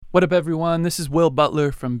What up, everyone? This is Will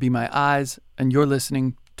Butler from Be My Eyes, and you're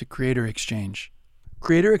listening to Creator Exchange.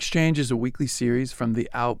 Creator Exchange is a weekly series from The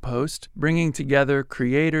Outpost, bringing together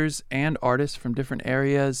creators and artists from different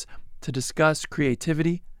areas to discuss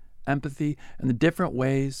creativity, empathy, and the different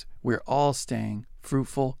ways we're all staying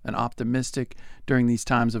fruitful and optimistic during these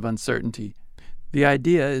times of uncertainty. The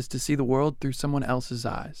idea is to see the world through someone else's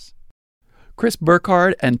eyes. Chris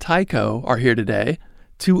Burkard and Tycho are here today,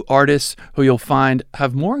 two artists who you'll find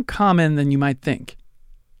have more in common than you might think.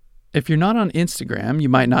 If you're not on Instagram, you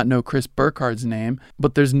might not know Chris Burkard's name,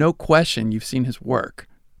 but there's no question you've seen his work.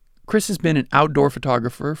 Chris has been an outdoor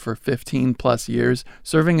photographer for 15 plus years,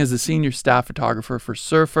 serving as the senior staff photographer for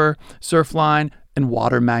Surfer, Surfline, and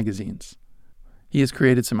Water magazines. He has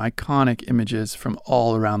created some iconic images from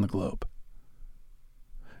all around the globe.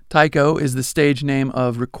 Tycho is the stage name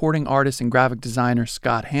of recording artist and graphic designer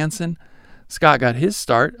Scott Hansen. Scott got his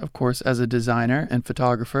start, of course, as a designer and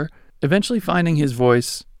photographer, eventually finding his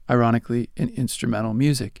voice, ironically, in instrumental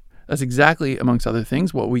music. That's exactly, amongst other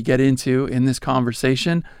things, what we get into in this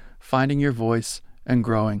conversation, finding your voice and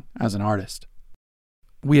growing as an artist.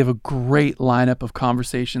 We have a great lineup of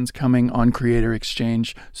conversations coming on Creator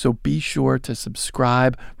Exchange, so be sure to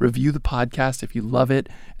subscribe, review the podcast if you love it,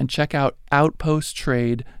 and check out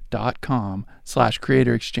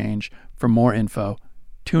outposttrade.com/Creator Exchange for more info.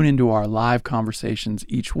 Tune into our live conversations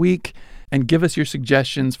each week and give us your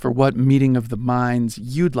suggestions for what meeting of the minds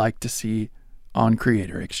you'd like to see on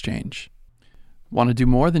Creator Exchange. Want to do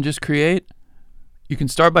more than just create? You can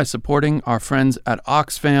start by supporting our friends at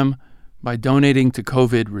Oxfam by donating to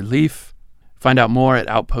COVID relief. Find out more at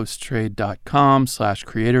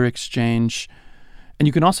outposttrade.com/Creator Exchange. And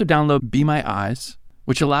you can also download Be My Eyes,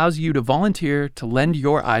 which allows you to volunteer to lend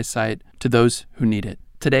your eyesight to those who need it.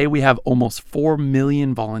 Today, we have almost 4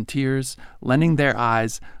 million volunteers lending their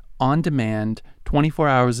eyes on demand 24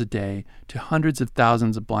 hours a day to hundreds of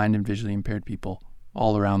thousands of blind and visually impaired people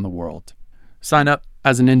all around the world. Sign up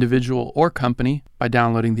as an individual or company by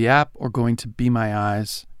downloading the app or going to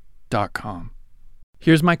BeMyEyes.com.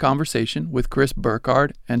 Here's my conversation with Chris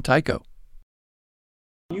Burkard and Tycho.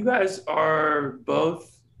 You guys are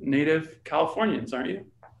both native Californians, aren't you?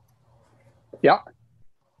 Yeah.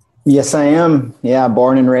 Yes, I am. Yeah,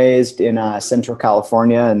 born and raised in Central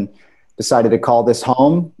California and decided to call this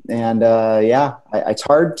home. And it's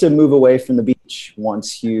hard to move away from the beach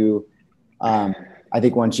once you, I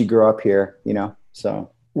think once you grow up here,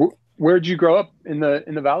 so. Where'd you grow up in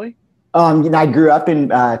the Valley? I grew up in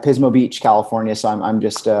Pismo Beach, California. So I'm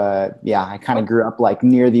just, I kind of grew up like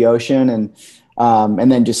near the ocean and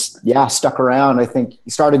then just, stuck around. I think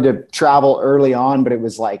started to travel early on, but it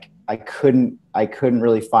was like, I couldn't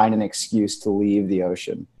really find an excuse to leave the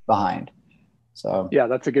ocean behind. So yeah,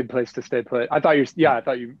 that's a good place to stay put. I thought you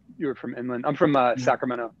were from inland. I'm from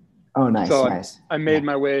Sacramento. Oh, nice. So nice. I made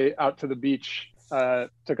my way out to the beach.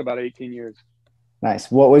 Took about 18 years. Nice.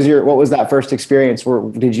 What was that first experience?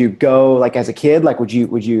 Did you go like as a kid? Like, would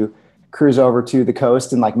you cruise over to the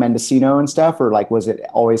coast and like Mendocino and stuff? Or like, was it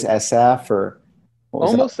always SF or?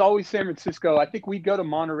 Almost always San Francisco. I think we'd go to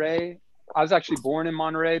Monterey. I was actually born in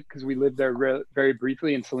Monterey because we lived there very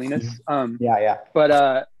briefly in Salinas.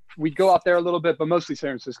 But we'd go out there a little bit, but mostly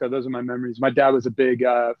San Francisco. Those are my memories. My dad was a big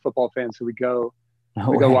football fan, so we go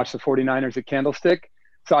watch the 49ers at Candlestick.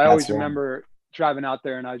 So I always remember driving out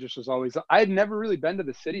there, and I just was always. I had never really been to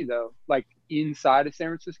the city though, like inside of San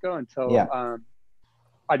Francisco until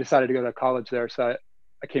I decided to go to college there. So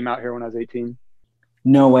I came out here when I was 18.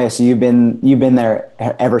 No way. So you've been there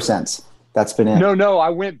ever since. That's been it. No. I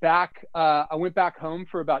went back home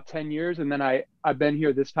for about 10 years, and then I've been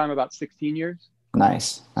here this time about 16 years.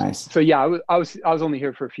 Nice. So yeah, I was only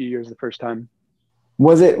here for a few years the first time.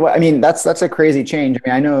 Was it? I mean, that's a crazy change. I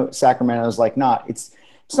mean, I know Sacramento is like it's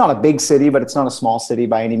not a big city, but it's not a small city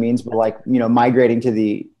by any means. But like migrating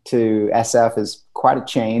to SF is quite a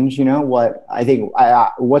change. What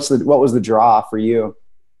was the draw for you?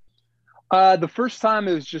 The first time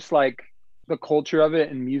it was just like the culture of it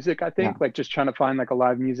and music, I think, like just trying to find like a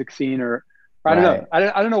live music scene or I don't know.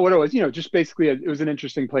 I don't know what it was, just basically it was an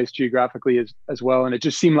interesting place geographically as well. And it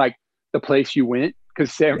just seemed like the place you went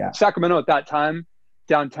because Sacramento at that time,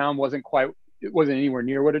 downtown wasn't anywhere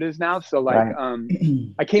near what it is now. So like,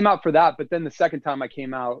 I came out for that, but then the second time I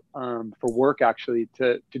came out for work actually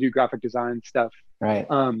to do graphic design stuff. Right.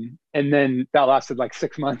 And then that lasted like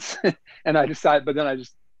 6 months and I just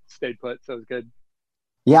stayed put. So it was good.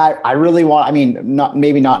 Yeah, I really want,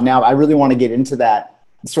 maybe not now, but I really want to get into that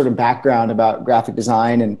sort of background about graphic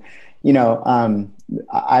design. And,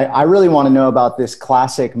 I really want to know about this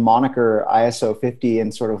classic moniker ISO 50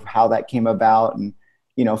 and sort of how that came about and,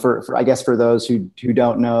 you know, for I guess for those who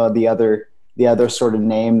don't know the other sort of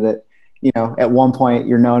name that, you know, at one point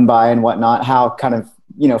you're known by and whatnot, how kind of,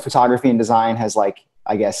 you know, photography and design has, like,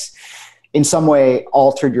 I guess in some way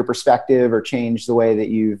altered your perspective or changed the way that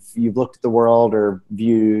you've looked at the world or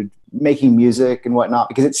viewed making music and whatnot,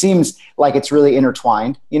 because it seems like it's really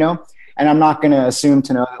intertwined, you know. And I'm not going to assume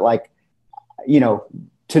to know that, like, you know,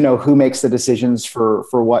 to know who makes the decisions for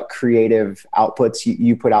what creative outputs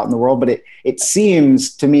you put out in the world. But it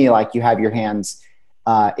seems to me like you have your hands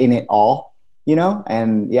in it all, you know?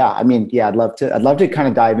 And yeah, I mean, yeah, I'd love to kind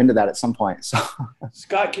of dive into that at some point. So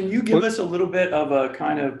Scott, can you give us a little bit of a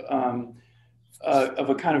kind of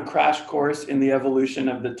crash course in the evolution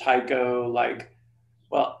of the Tycho, like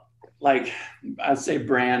I'd say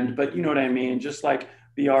brand, but you know what I mean? Just like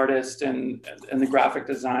the artist and the graphic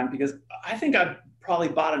design, because I think I probably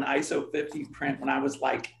bought an ISO 50 print when I was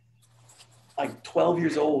like 12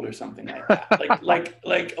 years old or something like that.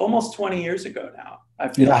 like almost 20 years ago now, I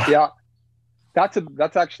feel. Yeah.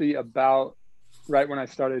 That's actually about right when I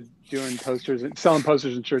started doing posters and selling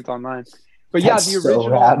posters and shirts online. But yeah, the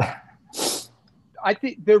original, I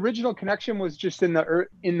think the original connection was just in the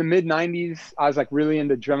mid 90s. I was like really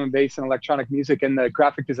into drum and bass and electronic music, and the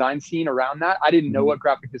graphic design scene around that. I didn't know what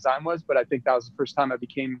graphic design was, but I think that was the first time I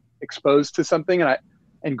became exposed to something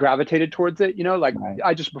and gravitated towards it. You know, like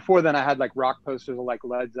I just, before then I had like rock posters of like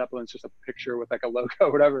Led Zeppelin, it's just a picture with like a logo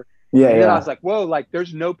or whatever. Yeah. And then I was like, whoa, like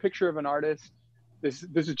there's no picture of an artist. This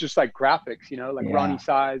is just like graphics, you know, like Ronnie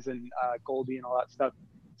Size and Goldie and all that stuff.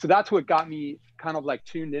 So that's what got me kind of like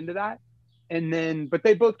tuned into that. And then, but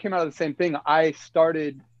they both came out of the same thing. I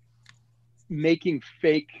started making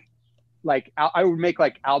fake, like I would make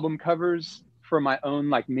like album covers for my own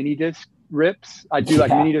like mini disc rips. I do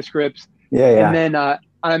like mini disc rips. And then I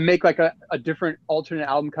make like a different alternate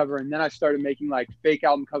album cover. And then I started making like fake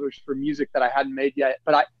album covers for music that I hadn't made yet.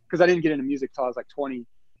 But because I didn't get into music till I was like 20.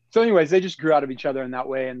 So anyways, they just grew out of each other in that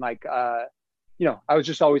way. And like, you know, I was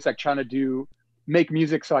just always like trying to make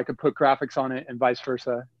music so I could put graphics on it and vice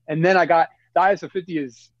versa. And then I got, the ISO 50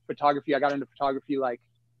 is photography. I got into photography like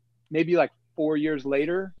maybe like 4 years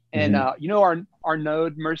later. And you know, Arnaud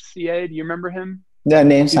Mercier, do you remember him? That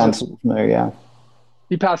name sounds familiar, yeah.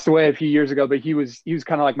 He passed away a few years ago, but he was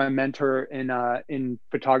kind of like my mentor in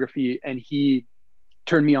photography, and he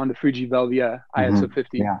turned me on to Fuji Velvia ISO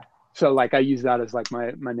 50. Yeah. So like I use that as like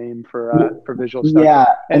my name for visual stuff. Yeah,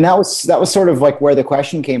 and that was sort of like where the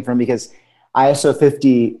question came from, because ISO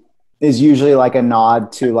 50 is usually like a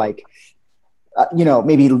nod to like, you know,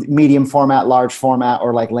 maybe medium format, large format,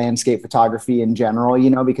 or like landscape photography in general, you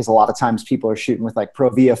know, because a lot of times people are shooting with like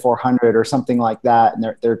Provia 400 or something like that,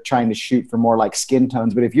 and they're trying to shoot for more like skin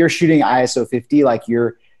tones. But if you're shooting ISO 50, like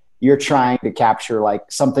you're trying to capture like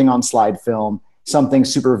something on slide film, something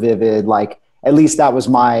super vivid. Like at least that was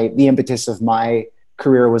the impetus of my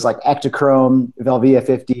career, was like Ektachrome, Velvia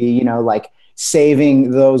 50, you know, like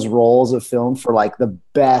saving those rolls of film for like the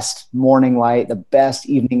best morning light, the best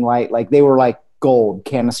evening light. Like they were like gold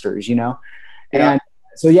canisters, you know? Yeah. And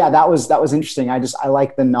so, yeah, that was interesting. I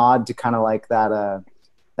like the nod to kind of like that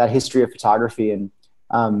history of photography. And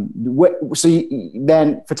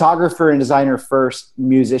then photographer and designer first,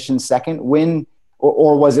 musician second. When,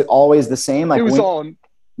 or was it always the same? Like it was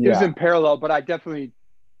it was in parallel, but I definitely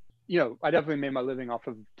made my living off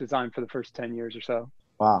of design for the first 10 years or so.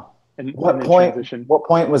 Wow. And what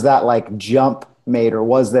point was that like jump made, or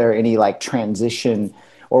was there any like transition,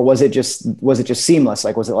 or was it just seamless?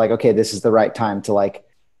 Like, was it like, okay, this is the right time to like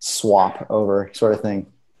swap over sort of thing?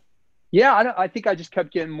 Yeah. I think I just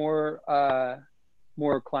kept getting more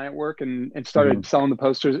client work and started selling the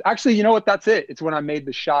posters. Actually, you know what? That's it. It's when I made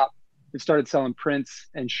the shop and started selling prints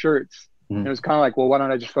and shirts. And it was kind of like, well, why don't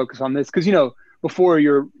I just focus on this? Cause you know, before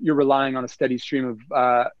you're relying on a steady stream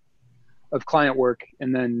of client work.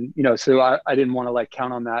 And then, you know, so I didn't want to like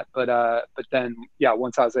count on that. But then, yeah,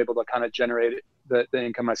 once I was able to kind of generate the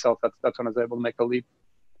income myself, that's when I was able to make the leap.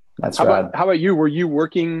 That's how about you? Were you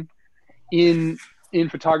working in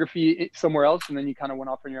photography somewhere else, and then you kind of went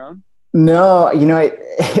off on your own? No, you know,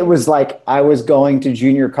 it was like I was going to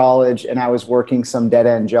junior college and I was working some dead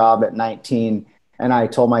end job at 19. And I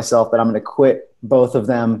told myself that I'm going to quit both of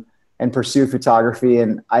them and pursue photography.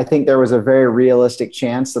 And I think there was a very realistic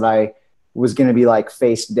chance that I was going to be like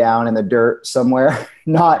face down in the dirt somewhere,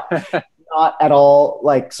 not at all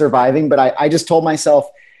like surviving. But I just told myself,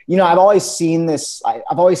 you know, I've always seen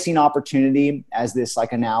opportunity as this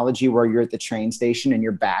like analogy where you're at the train station and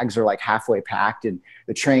your bags are like halfway packed and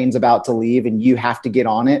the train's about to leave and you have to get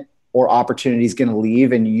on it, or opportunity is going to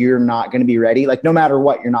leave and you're not going to be ready. Like no matter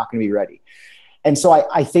what, you're not going to be ready. And so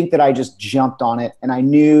I think that I just jumped on it, and I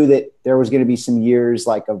knew that there was going to be some years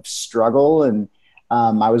like of struggle, and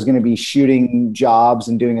I was going to be shooting jobs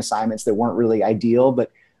and doing assignments that weren't really ideal.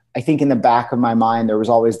 But I think in the back of my mind, there was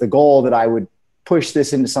always the goal that I would push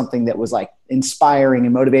this into something that was like inspiring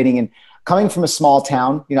and motivating. And coming from a small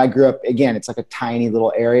town, I grew up, again, it's like a tiny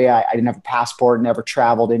little area. I didn't have a passport, never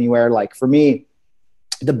traveled anywhere. Like for me,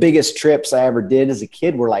 the biggest trips I ever did as a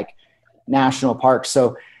kid were like national parks.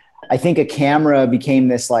 So I think a camera became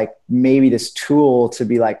this, like maybe this tool to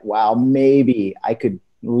be like, wow, maybe I could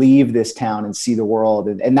leave this town and see the world.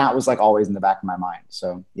 And that was like always in the back of my mind.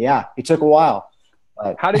 So yeah, it took a while.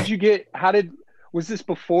 But was this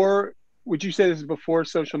before, would you say this is before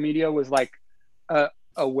social media was like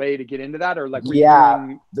a way to get into that, or like?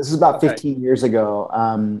 This is about 15 years ago.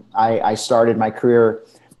 I started my career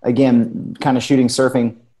again, kind of shooting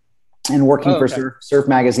surfing and working for surf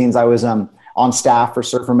magazines. I was on staff for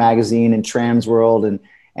Surfer Magazine and Trans World and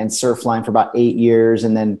Surfline for about 8 years,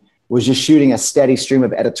 and then was just shooting a steady stream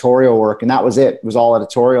of editorial work. And that was it. It was all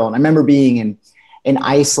editorial. And I remember being in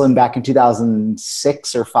Iceland back in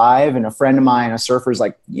 2006 or 5. And a friend of mine, a surfer, is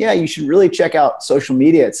like, yeah, you should really check out social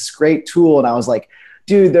media. It's this great tool. And I was like,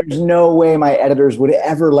 dude, there's no way my editors would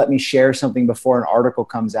ever let me share something before an article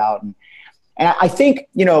comes out. And I think,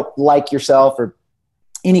 like yourself or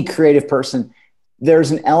any creative person,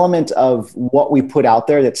 there's an element of what we put out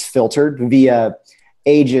there that's filtered via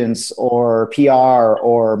agents or PR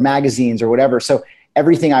or magazines or whatever. So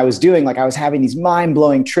everything I was doing, like I was having these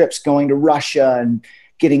mind-blowing trips going to Russia and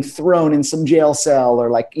getting thrown in some jail cell or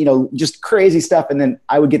like, just crazy stuff. And then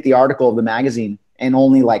I would get the article of the magazine and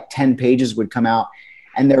only like 10 pages would come out.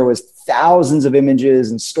 And there was thousands of images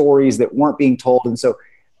and stories that weren't being told. And so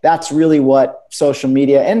that's really what social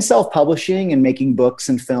media and self-publishing and making books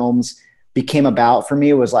and films became about for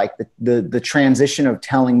me, was like the transition of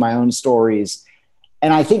telling my own stories.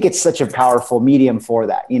 And I think it's such a powerful medium for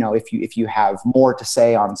that, if you have more to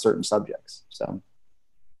say on certain subjects. So,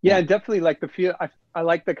 yeah, definitely like the feel. I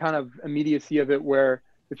like the kind of immediacy of it, where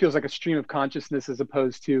it feels like a stream of consciousness as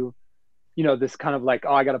opposed to, this kind of like,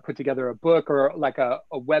 oh, I got to put together a book or like a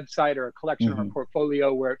website or a collection or a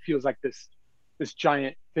portfolio, where it feels like this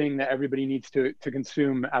giant thing that everybody needs to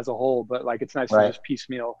consume as a whole. But like, it's nice to just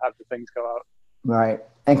piecemeal have the things go out. Right.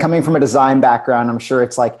 And coming from a design background, I'm sure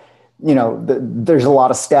it's like, there's a lot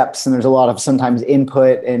of steps and there's a lot of sometimes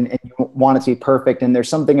input and you want it to be perfect. And there's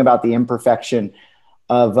something about the imperfection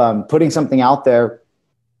of putting something out there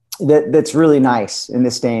that's really nice in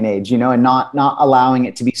this day and age, and not allowing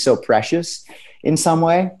it to be so precious in some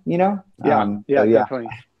way, Yeah, definitely.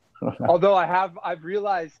 Although I've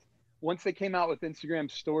realized once they came out with Instagram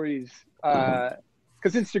stories, because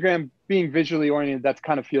Instagram being visually oriented, that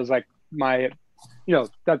kind of feels like my,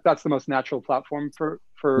 that's the most natural platform for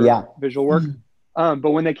visual work.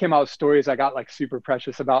 But when they came out with stories, I got like super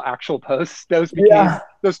precious about actual posts. Those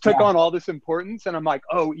took on all this importance. And I'm like,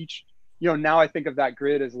 oh, each, now I think of that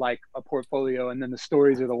grid as like a portfolio. And then the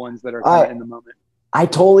stories are the ones that are kind of in the moment. I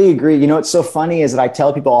totally agree. What's so funny is that I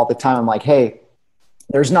tell people all the time, I'm like, hey,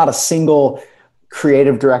 there's not a single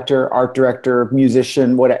creative director, art director,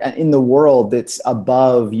 musician, in the world that's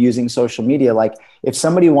above using social media. Like if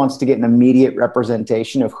somebody wants to get an immediate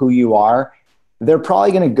representation of who you are, they're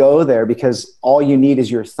probably going to go there because all you need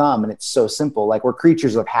is your thumb. And it's so simple. Like we're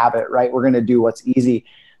creatures of habit, right? We're going to do what's easy.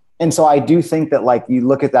 And so I do think that like you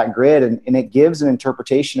look at that grid and it gives an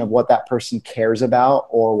interpretation of what that person cares about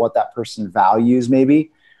or what that person values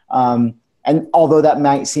maybe. And although that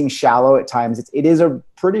might seem shallow at times, it is a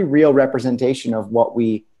pretty real representation of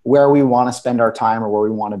where we want to spend our time or where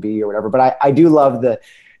we want to be or whatever. But I do love the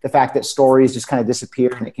fact that stories just kind of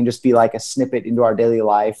disappear and it can just be like a snippet into our daily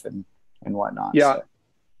life and whatnot. Yeah. So,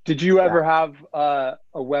 did you ever have a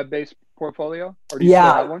web-based portfolio, or do you still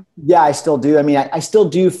have one? Yeah, I still do. I mean, I still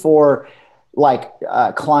do for like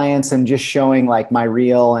clients and just showing like my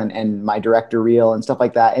reel and my director reel and stuff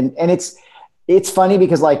like that. And it's funny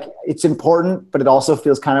because like it's important, but it also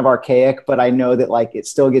feels kind of archaic, but I know that like it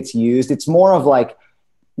still gets used. It's more of like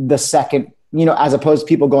the second, as opposed to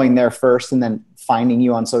people going there first and then finding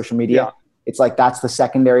you on social media. Yeah. It's like, that's the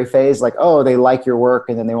secondary phase. Like, oh, they like your work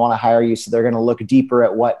and then they want to hire you. So they're going to look deeper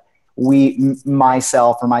at what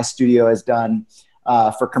myself or my studio has done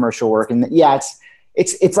for commercial work. And yeah,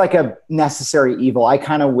 it's like a necessary evil. I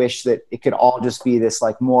kind of wish that it could all just be this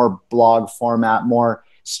like more blog format, more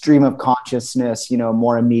stream of consciousness,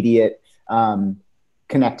 more immediate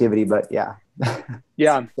connectivity. But yeah.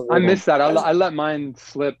 Yeah, I miss that. I let mine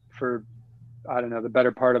slip for, I don't know, the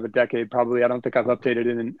better part of a decade, probably. I don't think I've updated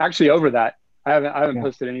it. And actually over that, I haven't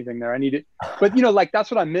posted anything there. I need it. But, like,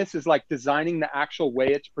 that's what I miss is like designing the actual way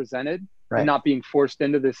it's presented. and not being forced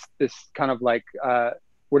into this kind of like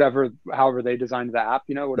however they designed the app,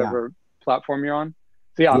 whatever platform you're on.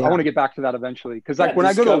 So I want to get back to that eventually. Because like when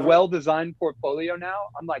I go to a well-designed portfolio now,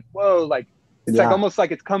 I'm like, whoa, like it's like almost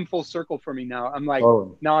like it's come full circle for me now. I'm like,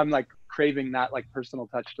 now I'm like craving that like personal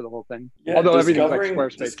touch to the whole thing. Yeah, although everything's like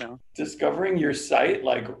Squarespace now. Discovering your site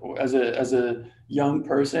like as a young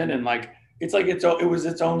person, and like it was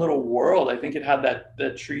its own little world. I think it had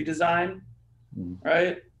that tree design,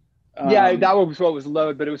 right? That was what was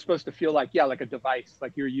low, but it was supposed to feel like a device,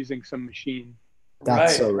 like you're using some machine.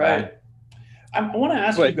 That's so right. I want to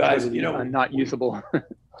ask you guys, not usable.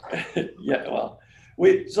 Yeah, well,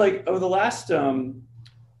 it's like over the last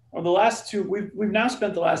two, we've now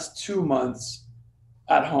spent the last 2 months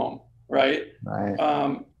at home, right? Right.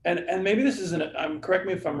 And maybe this isn't. Correct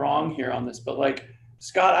me if I'm wrong here on this, but like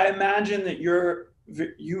Scott, I imagine that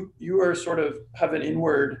you are sort of have an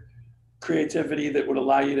inward creativity that would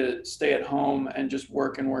allow you to stay at home and just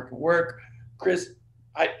work and work and work. Chris,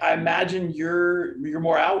 I imagine you're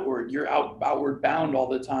more outward. You're outward bound all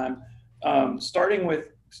the time. Starting with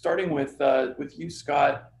you,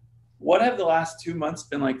 Scott. What have the last 2 months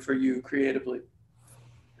been like for you creatively?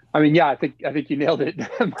 I mean, I think you nailed it.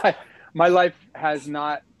 My life has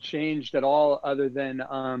not changed at all, other than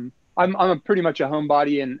I'm pretty much a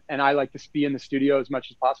homebody, and I like to be in the studio as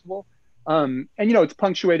much as possible. And it's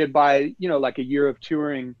punctuated by like a year of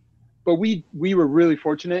touring. But we were really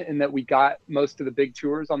fortunate in that we got most of the big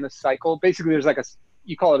tours on this cycle. Basically, there's like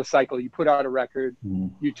you call it a cycle. You put out a record,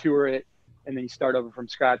 you tour it, and then you start over from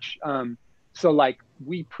scratch. So like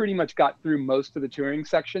we pretty much got through most of the touring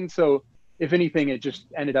section. So if anything, it just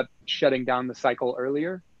ended up shutting down the cycle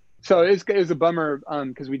earlier. So it was a bummer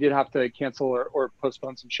because we did have to cancel or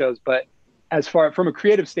postpone some shows. But as far from a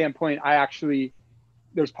creative standpoint,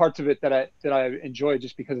 there's parts of it that I enjoy,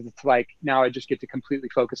 just because it's like now I just get to completely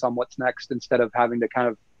focus on what's next instead of having to kind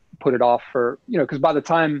of put it off for, because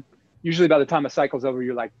usually by the time a cycle's over,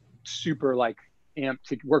 you're like super like amped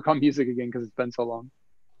to work on music again because it's been so long.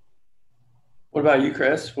 What about you,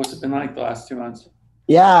 Chris? What's it been like the last 2 months?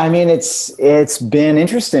 Yeah, I mean, it's been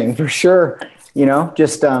interesting for sure.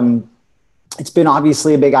 Just it's been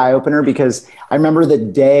obviously a big eye opener, because I remember the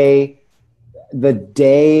day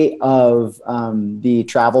of the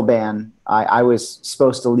travel ban, I was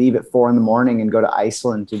supposed to leave at 4 a.m. and go to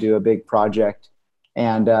Iceland to do a big project,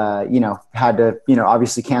 and had to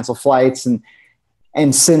obviously cancel flights,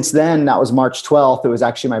 and since then, that was March 12th. It was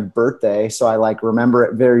actually my birthday, so I like remember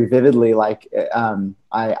it very vividly. Like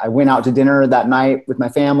I went out to dinner that night with my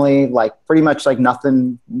family, like pretty much like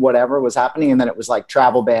nothing whatever was happening, and then it was like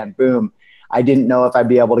travel ban, boom. I didn't know if I'd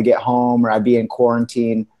be able to get home or I'd be in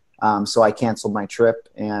quarantine. So I canceled my trip,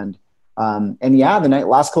 and the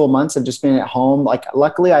last couple of months I've just been at home. Like,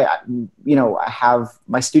 luckily I have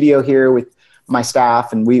my studio here with my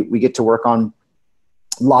staff, and we get to work on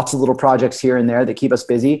lots of little projects here and there that keep us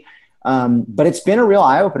busy. But it's been a real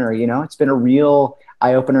eye opener, it's been a real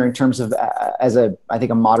eye opener in terms of I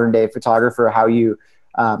think a modern day photographer, how you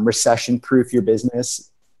recession proof your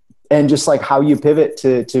business, and just like how you pivot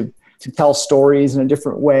to tell stories in a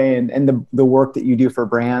different way, and the work that you do for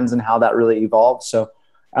brands and how that really evolved. So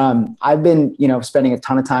I've been, spending a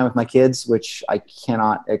ton of time with my kids, which I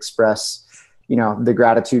cannot express, the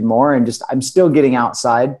gratitude more. And just, I'm still getting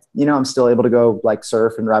outside, I'm still able to go like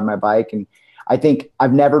surf and ride my bike. And I think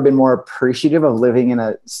I've never been more appreciative of living in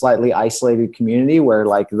a slightly isolated community where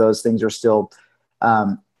like those things are still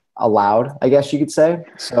allowed, I guess you could say.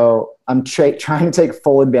 So I'm trying to take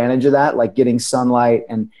full advantage of that, like getting sunlight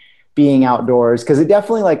and being outdoors, because it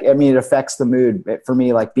definitely it affects the mood for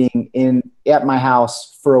me, like being at my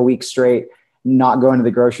house for a week straight, not going to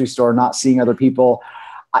the grocery store, not seeing other people,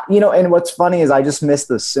 and what's funny is I just miss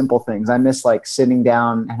the simple things. I miss like sitting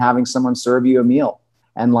down and having someone serve you a meal,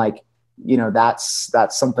 and like that's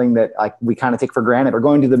something that like we kind of take for granted, or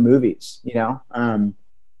going to the movies,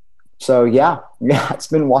 so yeah, it's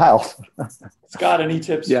been wild. Scott, any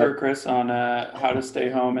tips for Chris on how to stay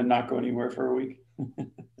home and not go anywhere for a week?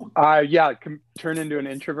 Turn into an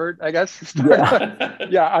introvert, I guess.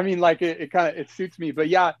 Yeah. I mean, like it suits me, but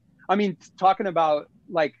yeah, I mean, talking about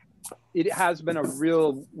like, it has been a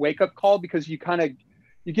real wake up call, because you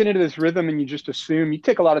get into this rhythm and you just assume, you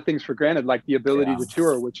take a lot of things for granted, like the ability to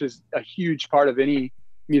tour, which is a huge part of any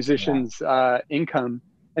musician's income.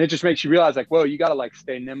 And it just makes you realize like, whoa, you got to like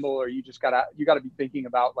stay nimble, or you got to be thinking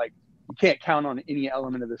about like, you can't count on any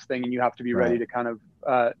element of this thing, and you have to be ready to kind of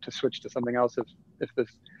to switch to something else if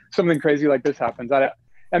something crazy like this happens. I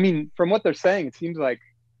mean, from what they're saying, it seems like,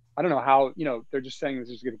 I don't know how, they're just saying this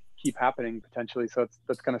is going to keep happening potentially. So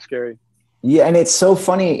that's kind of scary. Yeah. And it's so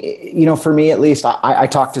funny, for me, at least, I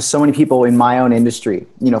talk to so many people in my own industry,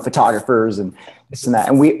 photographers and this and that.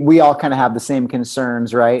 And we all kind of have the same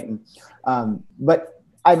concerns. Right. But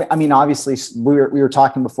I mean, obviously we were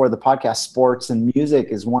talking before the podcast, sports and music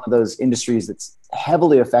is one of those industries that's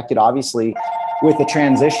heavily affected, obviously, with the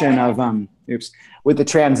transition of,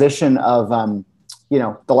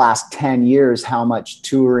 the last 10 years, how much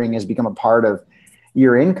touring has become a part of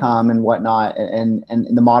your income and whatnot, and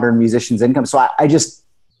the modern musician's income. So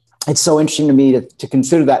it's so interesting to me to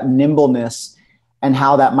consider that nimbleness and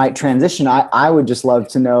how that might transition. I would just love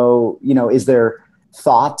to know, is there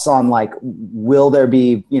thoughts on like, will there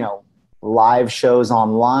be, live shows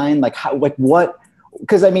online? Like what,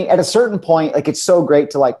 because I mean, at a certain point, like it's so great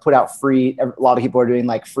to like put out free, a lot of people are doing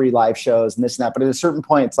like free live shows and this and that, but at a certain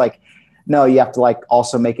point it's like, no, you have to like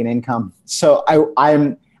also make an income. So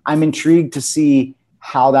I'm intrigued to see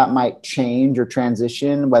how that might change or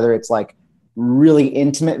transition, whether it's like really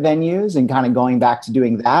intimate venues and kind of going back to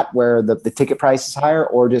doing that where the ticket price is higher,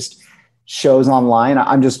 or just shows online.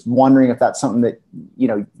 I'm just wondering if that's something that,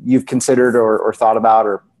 you've considered or thought about,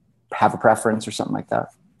 or have a preference or something like that.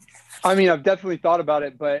 I mean, I've definitely thought about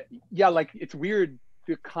it, but yeah, like it's weird.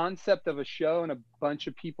 The concept of a show and a bunch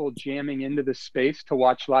of people jamming into the space to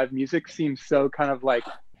watch live music seems so kind of like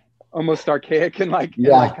almost archaic and like, and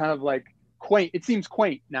like kind of like quaint. It seems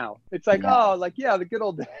quaint now. It's like, oh, like, yeah, the good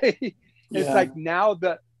old days. It's like now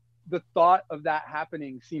the thought of that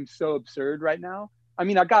happening seems so absurd right now. I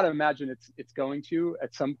mean, I got to imagine it's going to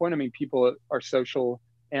at some point. I mean, people are social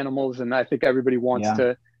animals, and I think everybody wants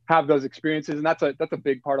to have those experiences. And that's a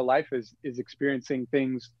big part of life is experiencing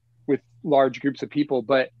things with large groups of people.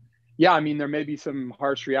 But yeah, I mean, there may be some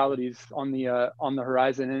harsh realities on the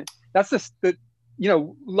horizon. And that's just that,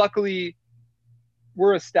 luckily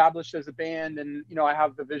we're established as a band, and, I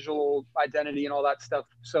have the visual identity and all that stuff.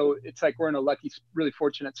 So it's like, we're in a lucky, really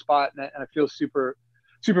fortunate spot. And I feel super,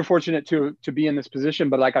 super fortunate to be in this position.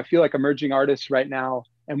 But like, I feel like emerging artists right now,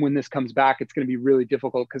 and when this comes back, it's going to be really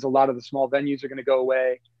difficult because a lot of the small venues are going to go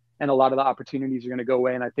away and a lot of the opportunities are going to go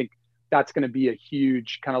away. And I think that's going to be a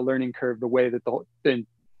huge kind of learning curve, the way that the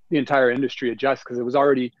entire industry adjusts, because it was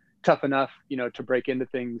already tough enough, to break into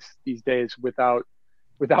things these days without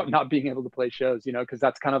not being able to play shows, because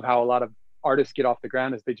that's kind of how a lot of artists get off the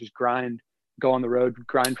ground, is they just grind, go on the road,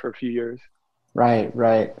 grind for a few years. Right.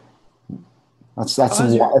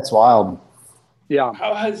 That's wild. Yeah.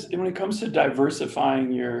 When it comes to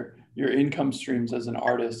diversifying your income streams as an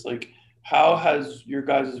artist, like how has your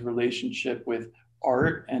guys' relationship with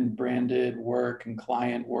art and branded work and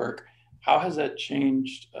client work, how has that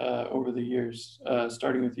changed over the years,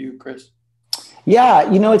 starting with you, Chris? Yeah,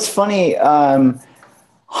 it's funny.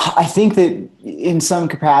 I think that in some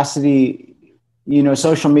capacity,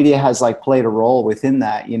 social media has like played a role within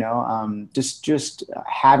that, just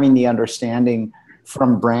having the understanding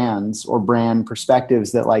from brands or brand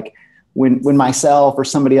perspectives that like when myself or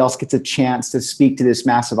somebody else gets a chance to speak to this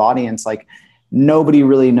massive audience, like nobody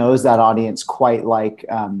really knows that audience quite like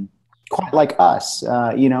us,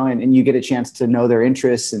 and you get a chance to know their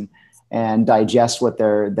interests and digest what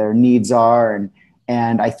their needs are.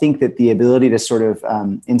 And I think that the ability to sort of,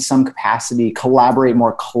 in some capacity, collaborate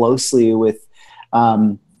more closely with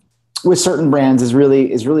certain brands is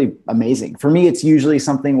really amazing. For me, it's usually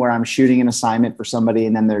something where I'm shooting an assignment for somebody,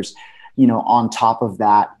 and then there's, on top of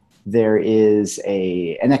that, there is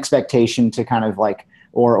an expectation to kind of like,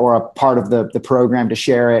 or a part of the program to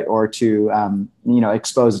share it or to,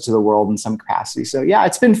 expose it to the world in some capacity. So yeah,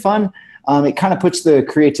 it's been fun. It kind of puts the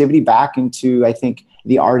creativity back into, I think,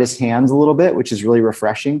 the artist's hands a little bit, which is really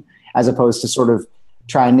refreshing, as opposed to sort of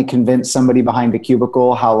trying to convince somebody behind a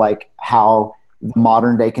cubicle how the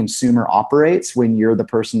modern day consumer operates when you're the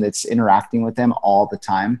person that's interacting with them all the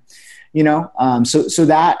time, so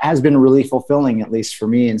that has been really fulfilling, at least for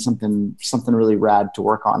me, and something really rad to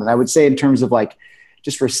work on. And I would say in terms of like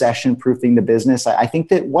just recession proofing the business, I think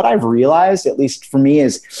that what I've realized, at least for me,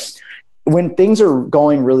 is when things are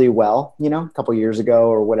going really well, a couple of years ago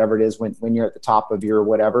or whatever it is, when you're at the top of your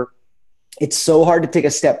whatever, it's so hard to take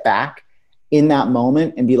a step back in that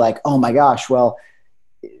moment and be like, oh my gosh, well,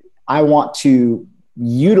 I want to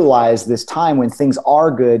utilize this time when things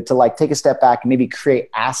are good to like take a step back and maybe create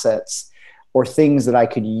assets or things that I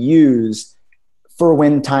could use for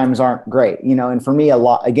when times aren't great, and for me, a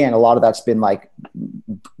lot of that's been like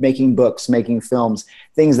making books, making films,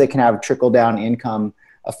 things that can have trickle down income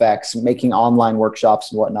effects, making online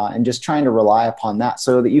workshops and whatnot, and just trying to rely upon that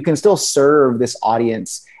so that you can still serve this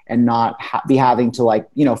audience and not be having to like,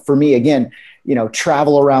 for me, again,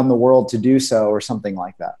 travel around the world to do so or something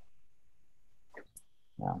like that.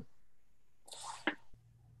 Yeah.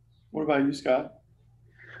 What about you, Scott?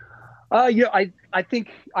 Yeah, I think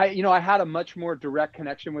I had a much more direct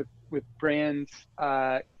connection with brands,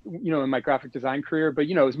 in my graphic design career, but,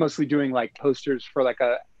 it was mostly doing like posters for like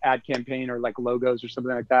a ad campaign or like logos or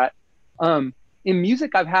something like that. In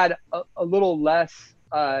music, I've had a little less,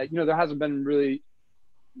 there hasn't been really,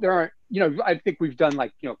 there aren't, I think we've done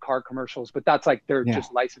like, car commercials, but that's like, they're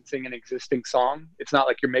just licensing an existing song. It's not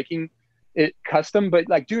like you're making it custom, but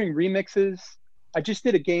like doing remixes. I just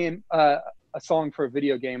did a song for a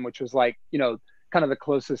video game, which was like, kind of the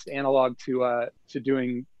closest analog to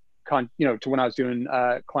doing to when I was doing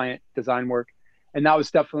client design work. And that was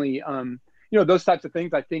definitely, those types of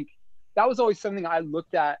things. I think that was always something I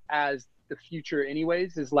looked at as the future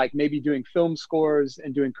anyways, is like maybe doing film scores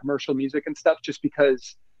and doing commercial music and stuff, just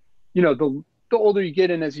because, the older you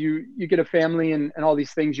get and as you get a family and all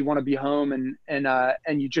these things, you want to be home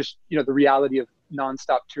and you just, the reality of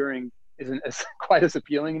nonstop touring isn't as quite as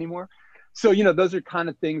appealing anymore. So, those are kind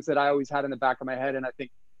of things that I always had in the back of my head. And I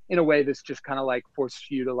think in a way, this just kind of like forces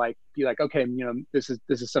you to like, be like, okay, this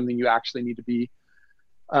is something you actually need to be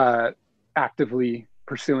actively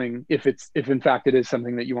pursuing if in fact it is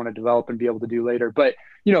something that you want to develop and be able to do later. But,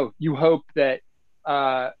 you hope that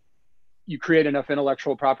you create enough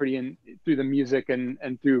intellectual property and through the music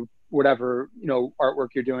and through whatever, artwork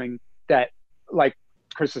you're doing, that, like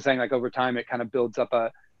Chris was saying, like over time, it kind of builds up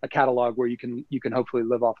a catalog where you can hopefully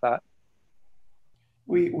live off that.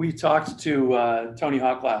 We talked to Tony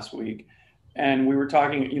Hawk last week, and we were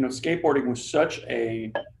talking, skateboarding was such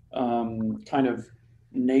a kind of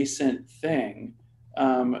nascent thing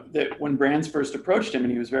that when brands first approached him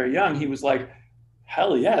and he was very young, he was like,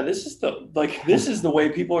 hell yeah, this is the way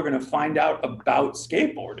people are going to find out about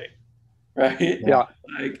skateboarding, right? Yeah.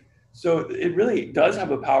 So it really does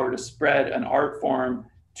have a power to spread an art form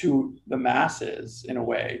to the masses in a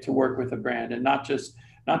way, to work with a brand, and not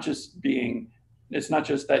just being, it's not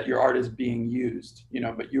just that your art is being used,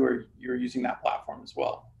 but you're using that platform as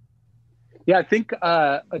well. Yeah, I think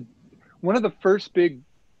one of the first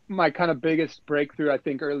my kind of biggest breakthrough, I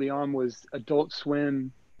think early on, was Adult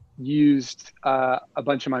Swim used a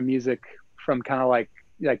bunch of my music from kind of like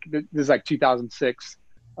this is like 2006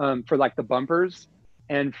 for like the bumpers,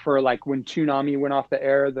 and for like when Toonami went off the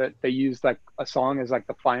air, that they used like a song as like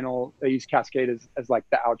the final, they used Cascade as like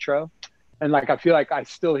the outro. And like, I feel like I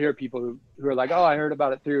still hear people who are like, oh, I heard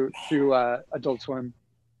about it through Adult Swim.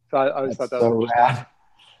 So I always thought that was rad.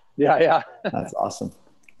 Yeah. That's awesome.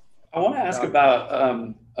 I want to ask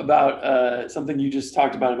about something you just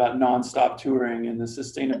talked about nonstop touring and the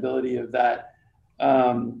sustainability of that.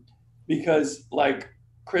 Because like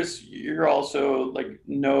Chris, you're also like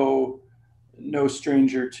no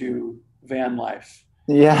stranger to van life.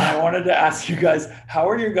 Yeah. And I wanted to ask you guys, how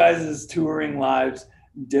are your guys' touring lives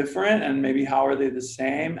different, and maybe how are they the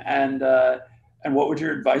same? And what would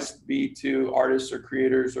your advice be to artists or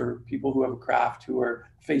creators or people who have a craft who are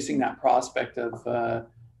facing that prospect of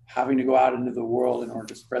having to go out into the world in order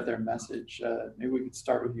to spread their message? Maybe we could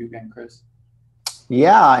start with you again, Chris.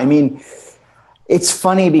 Yeah, I mean, it's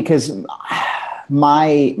funny because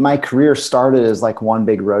my career started as like one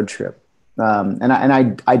big road trip. And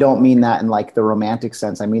I don't mean that in like the romantic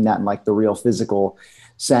sense. I mean that in like the real physical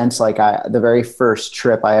sense. Like the very first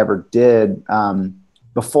trip I ever did,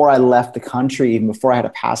 before I left the country, even before I had a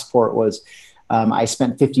passport, was I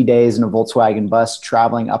spent 50 days in a Volkswagen bus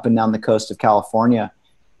traveling up and down the coast of California,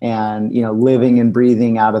 and, living and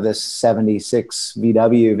breathing out of this 76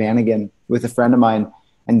 VW Vanagon with a friend of mine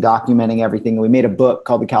and documenting everything. We made a book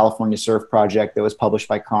called The California Surf Project that was published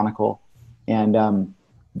by Chronicle. And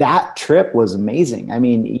that trip was amazing. I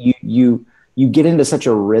mean, you get into such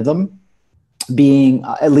a rhythm being,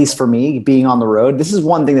 at least for me, being on the road. This is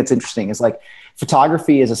one thing that's interesting, is like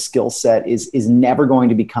photography as a skill set is never going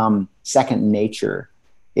to become second nature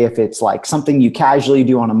if it's like something you casually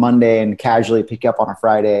do on a Monday and casually pick up on a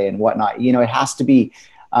Friday and whatnot. It has to be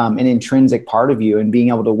an intrinsic part of you, and being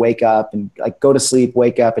able to wake up and like go to sleep,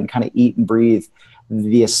 wake up and kind of eat and breathe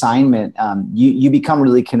the assignment. You become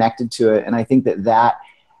really connected to it. And I think that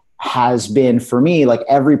has been, for me, like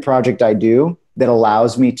every project I do that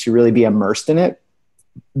allows me to really be immersed in it,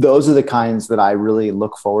 those are the kinds that I really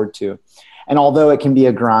look forward to. And although it can be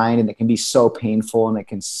a grind and it can be so painful and it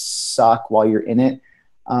can suck while you're in it,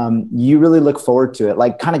 you really look forward to it,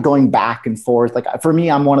 like kind of going back and forth. Like for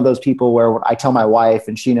me, I'm one of those people where I tell my wife,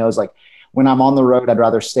 and she knows, like when I'm on the road, I'd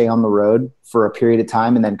rather stay on the road for a period of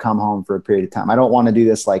time and then come home for a period of time. I don't want to do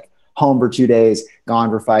this like home for 2 days, gone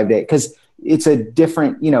for 5 days, because it's a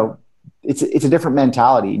different, it's a different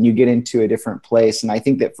mentality, and you get into a different place. And I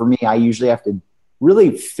think that for me, I usually have to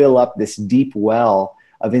really fill up this deep well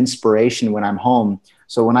of inspiration when I'm home,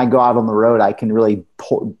 So when I go out on the road, I can really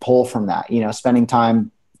pull from that, you know, spending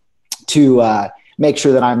time to make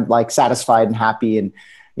sure that I'm like satisfied and happy and,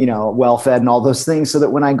 you know, well-fed and all those things, so that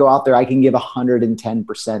when I go out there, I can give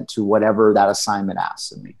 110% to whatever that assignment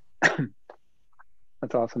asks of me.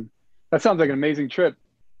 That's awesome. That sounds like an amazing trip.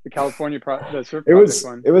 The California the surf it project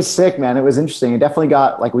one. It was sick, man. It was interesting. It definitely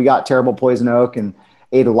we got terrible poison oak and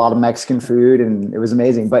ate a lot of Mexican food, and it was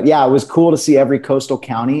amazing. But yeah, it was cool to see every coastal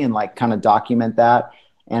county and like kind of document that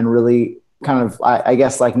and really kind of, I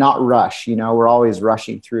guess, like not rush, you know, we're always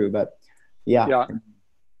rushing through, but yeah.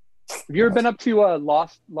 Have you ever been up to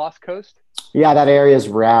Lost Coast? Yeah, that area is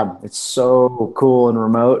rad. It's so cool and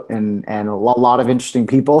remote, and a lot of interesting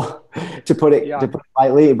people to put it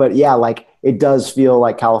lightly. But yeah, like it does feel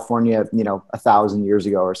like California, you know, 1,000 years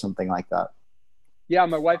ago or something like that. Yeah,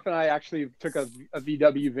 my wife and I actually took a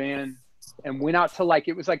VW van and went out to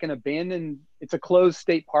it was like an abandoned, it's a closed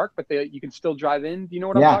state park, but you can still drive in. Do you know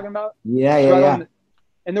what I'm talking about? Yeah.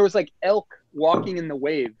 And there was like elk walking in the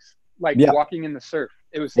waves, walking in the surf.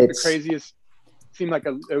 It was the craziest. Seemed like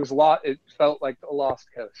it felt like a lost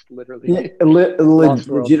coast, literally.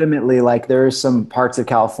 Legitimately, like there are some parts of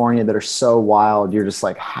California that are so wild. You're just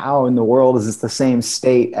like, how in the world is this the same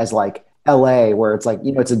state as like LA, where it's like,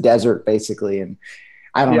 you know, it's a desert basically. And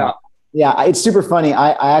I don't know. Yeah. It's super funny.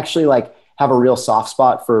 I actually like have a real soft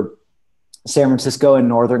spot for San Francisco and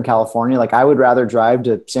Northern California. Like I would rather drive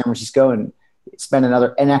to San Francisco and spend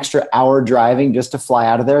an extra hour driving just to fly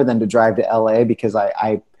out of there than to drive to LA, because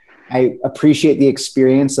I appreciate the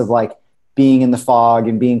experience of like being in the fog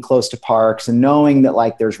and being close to parks and knowing that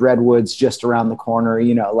like there's redwoods just around the corner,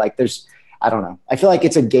 you know, like I don't know. I feel like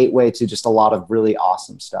it's a gateway to just a lot of really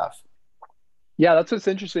awesome stuff. Yeah. That's what's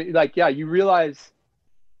interesting. Like, yeah, you realize,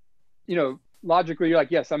 you know, logically you're like,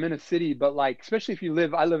 yes, I'm in a city, but like, especially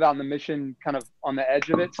if I live out in the Mission, kind of on the edge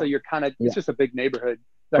of it. So you're kind of, it's just a big neighborhood.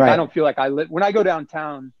 Like, right. I don't feel like when I go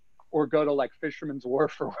downtown or go to like Fisherman's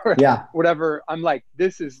Wharf or whatever, I'm like,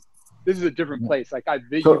 this is a different place. Like I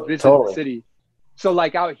visit the city. So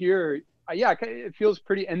like out here, it feels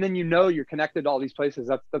pretty. And then, you know, you're connected to all these places.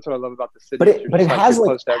 That's what I love about the city. But it has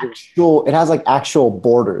like actual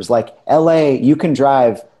borders. Like LA, you can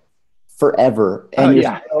drive forever. And in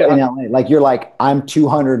LA, like you're like, I'm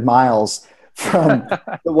 200 miles from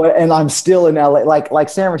and I'm still in LA. Like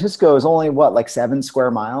San Francisco is only like 7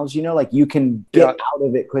 square miles, you know, like you can get out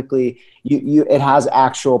of it quickly. It has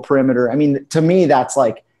actual perimeter. I mean, to me, that's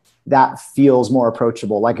like, that feels more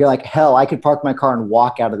approachable. Like you're like, hell, I could park my car and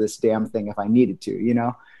walk out of this damn thing if I needed to, you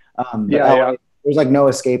know? LA, there's like no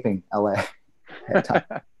escaping LA.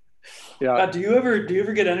 Do you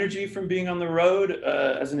ever get energy from being on the road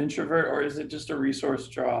as an introvert, or is it just a resource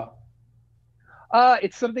draw?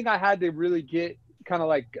 It's something I had to really get kind of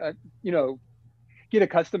like, you know, get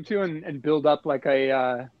accustomed to and build up like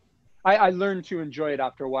I learned to enjoy it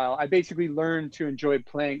after a while. I basically learned to enjoy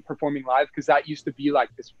performing live, because that used to be like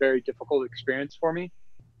this very difficult experience for me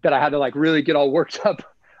that I had to like really get all worked up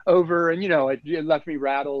over. And, you know, it left me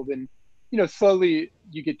rattled, and, you know, slowly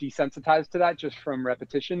you get desensitized to that just from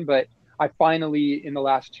repetition. But I finally, in the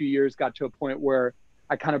last 2 years, got to a point where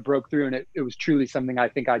I kind of broke through, and it was truly something I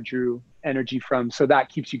think I drew energy from. So that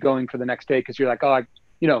keeps you going for the next day, because you're like,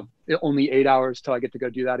 you know, only 8 hours till I get to go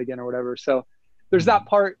do that again or whatever. So there's that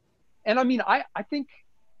part. And I mean, I think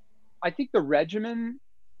the regimented,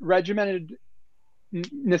 you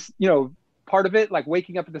know, part of it, like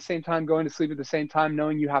waking up at the same time, going to sleep at the same time,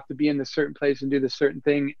 knowing you have to be in this certain place and do this certain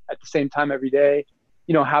thing at the same time every day,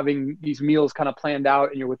 you know, having these meals kind of planned out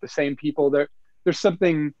and you're with the same people. There's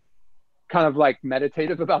something kind of like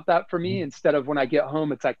meditative about that for me, instead of when I get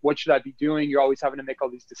home, it's like, what should I be doing? You're always having to make all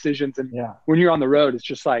these decisions. And when you're on the road, it's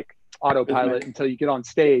just like autopilot until you get on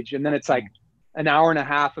stage. And then it's like an hour and a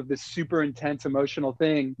half of this super intense emotional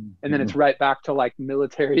thing. And then it's right back to like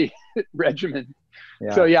military regimen.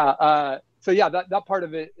 So that part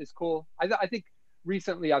of it is cool. I think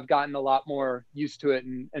recently I've gotten a lot more used to it,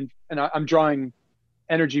 and I'm drawing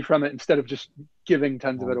energy from it instead of just giving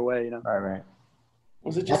tons of it away, you know? Right.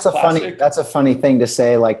 Was it just that's a funny thing to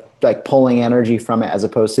say, like pulling energy from it as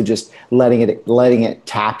opposed to just letting it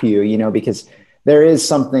tap you, you know, because there is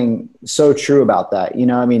something so true about that. You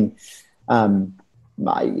know, I mean, I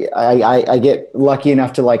get lucky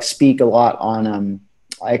enough to like speak a lot on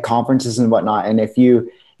at conferences and whatnot. And if you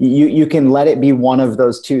can let it be one of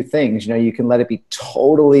those two things, you know, you can let it be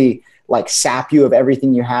totally like sap you of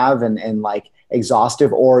everything you have and like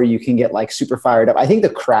exhaustive, or you can get like super fired up. I think the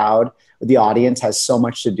crowd, the audience has so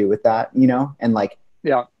much to do with that, you know? And like,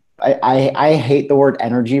 I hate the word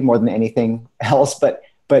energy more than anything else, but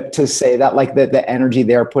to say that like the energy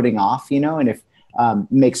they're putting off, you know, and if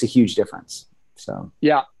makes a huge difference. So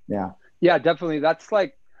yeah, yeah, definitely. That's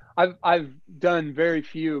like, I've done very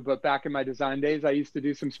few, but back in my design days, I used to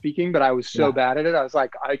do some speaking, but I was so bad at it. I was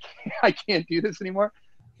like, I can't do this anymore.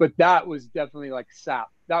 But that was definitely like sap.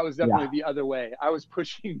 That was definitely the other way. I was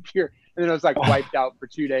pushing pure, and then I was like wiped out for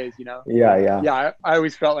 2 days, you know? Yeah. I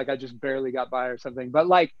always felt like I just barely got by or something. But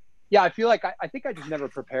like, yeah, I feel like I think I just never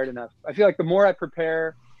prepared enough. I feel like the more I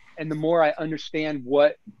prepare and the more I understand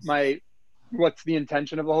what's the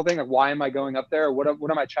intention of the whole thing, like why am I going up there, or what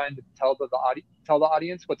am I trying to tell the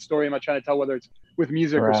audience, what story am I trying to tell, whether it's with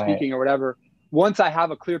music or speaking or whatever. Once I have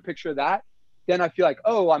a clear picture of that, then I feel like,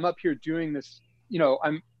 oh, I'm up here doing this, you know,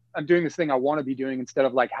 I'm doing this thing I want to be doing, instead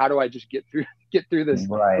of like, how do I just get through this,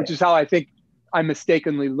 which is how I think I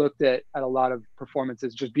mistakenly looked at a lot of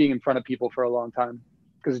performances, just being in front of people for a long time,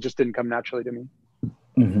 because it just didn't come naturally to me.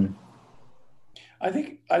 Mm-hmm. I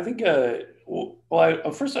think.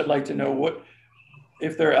 Well, first I'd like to know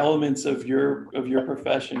if there are elements of your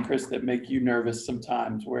profession, Chris, that make you nervous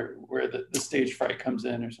sometimes, where the stage fright comes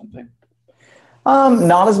in or something.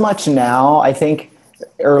 Not as much now. I think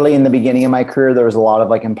early in the beginning of my career, there was a lot of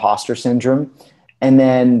like imposter syndrome, and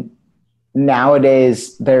then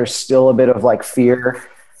nowadays there's still a bit of like fear.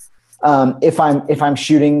 If I'm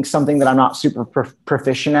shooting something that I'm not super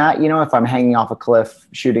proficient at, you know, if I'm hanging off a cliff,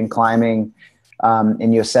 shooting climbing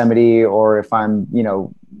in Yosemite, or if I'm, you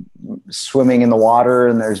know, swimming in the water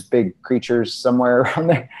and there's big creatures somewhere around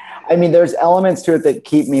there. I mean, there's elements to it that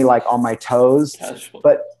keep me like on my toes,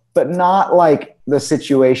 but not like the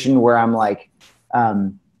situation where I'm like,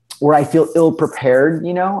 where I feel ill prepared,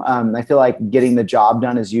 you know. I feel like getting the job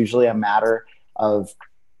done is usually a matter of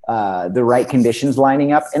the right conditions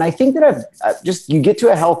lining up. And I think that you get to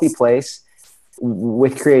a healthy place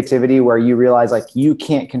with creativity where you realize like you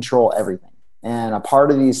can't control everything. And a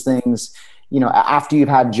part of these things, you know, after you've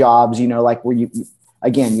had jobs, you know, like where you've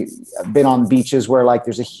been on beaches where like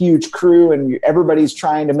there's a huge crew and everybody's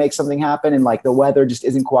trying to make something happen, and like the weather just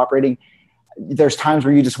isn't cooperating. There's times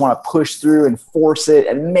where you just want to push through and force it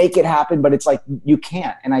and make it happen, but it's like you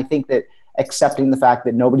can't. And I think that accepting the fact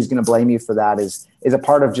that nobody's going to blame you for that is a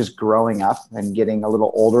part of just growing up and getting a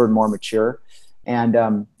little older and more mature.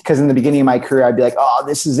 And because in the beginning of my career, I'd be like, oh,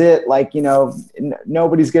 this is it. Like, you know,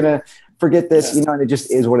 nobody's going to forget this, you know, and it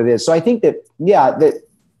just is what it is. So I think that,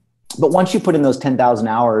 but once you put in those 10,000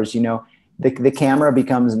 hours, you know, the camera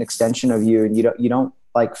becomes an extension of you, and you don't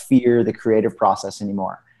like fear the creative process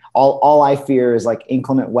anymore. All I fear is like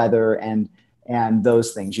inclement weather and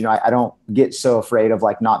those things. You know, I don't get so afraid of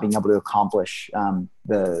like not being able to accomplish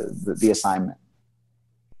the assignment.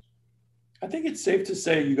 I think it's safe to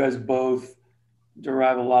say you guys both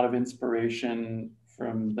derive a lot of inspiration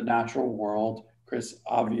from the natural world. Chris,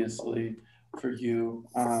 obviously, for you.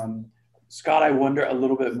 Scott, I wonder a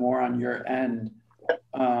little bit more on your end.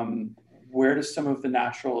 Where does some of the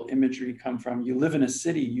natural imagery come from? You live in a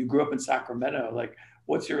city. You grew up in Sacramento. Like,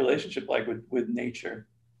 what's your relationship like with nature?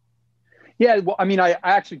 Yeah, well, I mean, I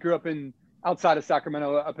actually grew up outside of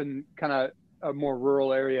Sacramento, up in kind of a more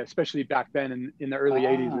rural area, especially back then in the early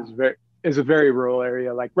 80s. Is a very rural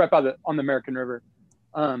area, like right on the American River.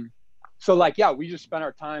 So like, yeah, we just spent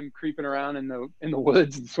our time creeping around in the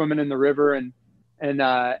woods and swimming in the river, and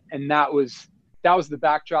that was the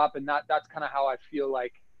backdrop, and that's kind of how I feel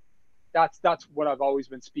like that's what I've always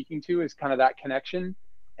been speaking to, is kind of that connection.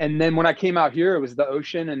 And then when I came out here, it was the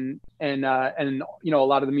ocean, and you know, a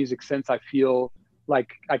lot of the music since, I feel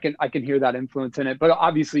like I can hear that influence in it. But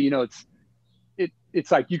obviously, you know, it's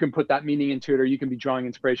like you can put that meaning into it, or you can be drawing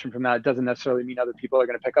inspiration from that. It doesn't necessarily mean other people are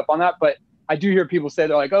going to pick up on that. But I do hear people say,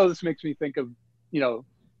 they're like, oh, this makes me think of, you know,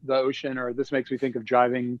 the ocean, or this makes me think of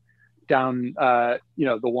driving down, you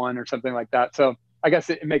know, the one, or something like that. So I guess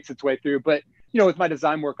it makes its way through. But, you know, with my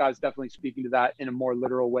design work, I was definitely speaking to that in a more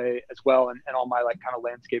literal way as well. And all my like kind of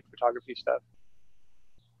landscape photography stuff.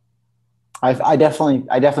 I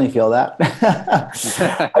definitely feel that.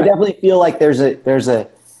 I definitely feel like there's a,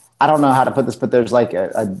 I don't know how to put this, but there's like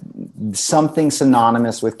a something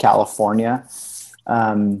synonymous with California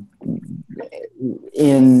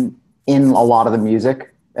in a lot of the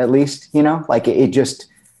music, at least, you know, like it just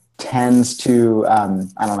tends to,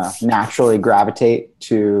 I don't know, naturally gravitate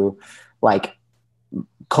to like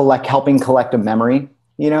helping collect a memory,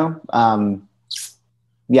 you know?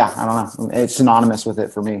 Yeah, I don't know. It's synonymous with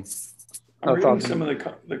it for me. I'm reading some of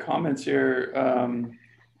the comments here.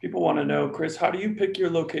 People want to know, Chris, how do you pick your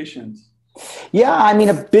locations? Yeah, I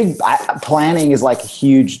mean, planning is like a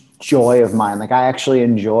huge joy of mine. Like I actually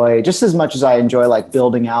enjoy, just as much as I enjoy like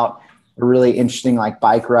building out a really interesting like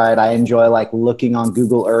bike ride, I enjoy like looking on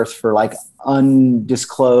Google Earth for like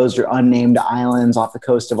undisclosed or unnamed islands off the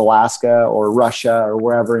coast of Alaska or Russia or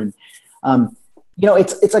wherever. And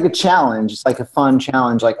it's like a challenge. It's like a fun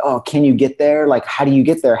challenge. Like, oh, can you get there? Like, how do you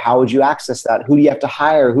get there? How would you access that? Who do you have to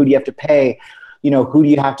hire? Who do you have to pay? Who do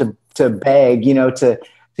you have to beg, to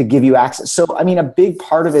give you access? So, I mean, a big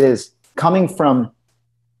part of it is coming from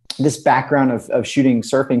this background of shooting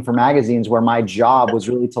surfing for magazines, where my job was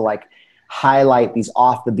really to like highlight these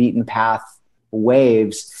off the beaten path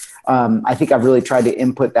waves. I think I've really tried to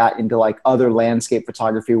input that into like other landscape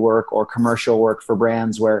photography work or commercial work for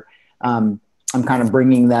brands, where I'm kind of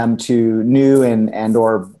bringing them to new and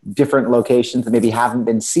or different locations that maybe haven't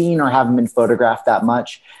been seen or haven't been photographed that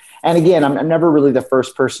much. And again, I'm never really the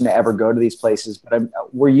first person to ever go to these places, but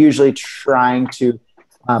we're usually trying to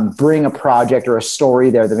bring a project or a story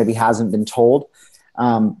there that maybe hasn't been told.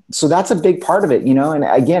 So that's a big part of it, and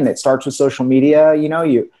again, it starts with social media.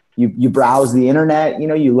 You browse the internet,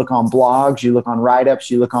 you look on blogs, you look on write-ups,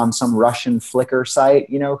 you look on some Russian Flickr site,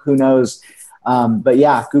 who knows? But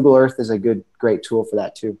yeah, Google Earth is a great tool for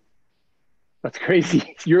that too. That's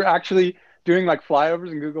crazy. You're actually doing like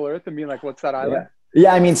flyovers in Google Earth and being like, what's that island?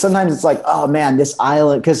 Yeah. I mean, sometimes it's like, oh man, this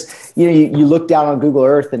island, because you look down on Google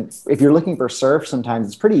Earth, and if you're looking for surf, sometimes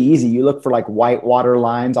it's pretty easy. You look for like white water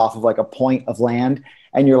lines off of like a point of land,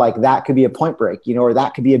 and you're like, that could be a point break, or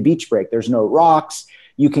that could be a beach break. There's no rocks.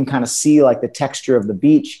 You can kind of see like the texture of the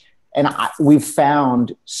beach. And we've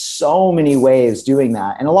found so many ways doing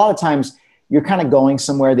that. And a lot of times you're kind of going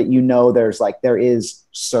somewhere that there is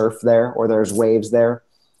surf there, or there's waves there.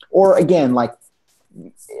 Or again, like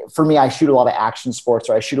for me, I shoot a lot of action sports,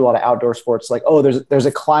 or I shoot a lot of outdoor sports. Like, oh, there's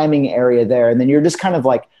a climbing area there. And then you're just kind of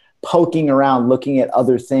like poking around, looking at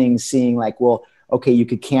other things, seeing like, well, okay, you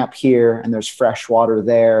could camp here and there's fresh water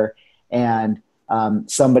there. And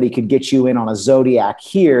somebody could get you in on a Zodiac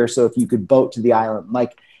here. So if you could boat to the island,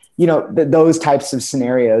 like, those types of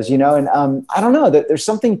scenarios, and I don't know, that there's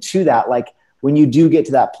something to that. Like when you do get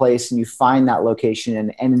to that place and you find that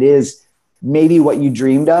location and it is maybe what you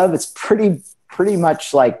dreamed of, it's pretty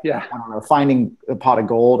much like, I don't know, finding a pot of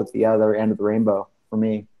gold at the other end of the rainbow for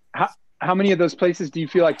me. How many of those places do you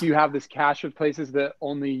feel like you have this cache of places that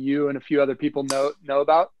only you and a few other people know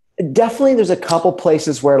about? Definitely there's a couple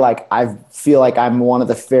places where like I feel like I'm one of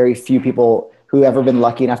the very few people who ever been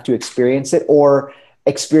lucky enough to experience it, or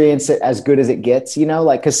experience it as good as it gets,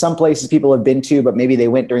 like, because some places people have been to, but maybe they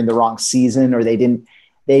went during the wrong season, or they didn't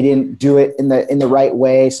do it in the right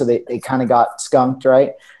way. So they kind of got skunked.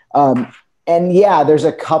 Right. And yeah, there's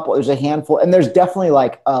a handful, and there's definitely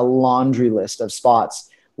like a laundry list of spots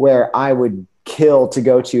where I would kill to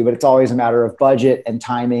go to, but it's always a matter of budget and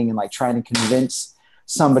timing and like trying to convince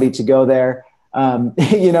somebody to go there. Some,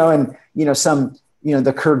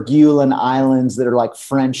 the Kerguelen Islands that are like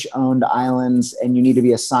French owned islands, and you need to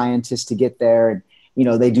be a scientist to get there. And,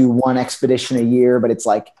 they do one expedition a year, but it's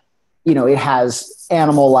like, it has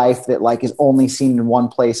animal life that like is only seen in one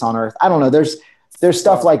place on Earth. I don't know. There's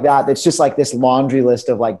stuff like that. That's just like this laundry list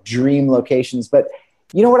of like dream locations. But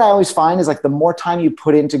what I always find is like the more time you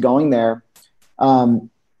put into going there,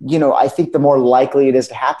 I think the more likely it is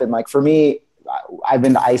to happen. Like for me, I've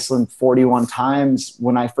been to Iceland 41 times.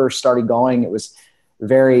 When I first started going, it was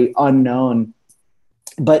very unknown,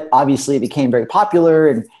 but obviously it became very popular,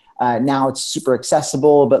 and now it's super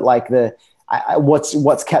accessible. But like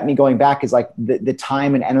what's kept me going back is like the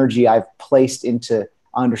time and energy I've placed into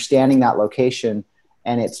understanding that location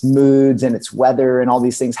and its moods and its weather and all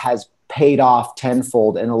these things has paid off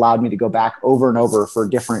tenfold and allowed me to go back over and over for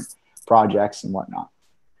different projects and whatnot.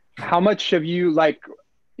 How much have you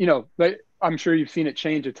I'm sure you've seen it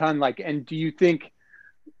change a ton. Like, and do you think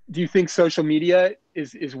social media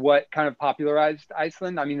is what kind of popularized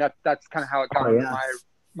Iceland? I mean, that's kind of how it got on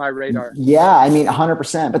my radar. Yeah. I mean,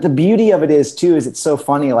 100%. But the beauty of it is it's so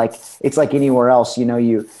funny. Like it's like anywhere else,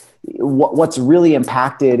 what's really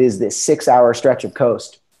impacted is this 6-hour stretch of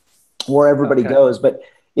coast where everybody goes. But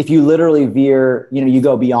if you literally veer, you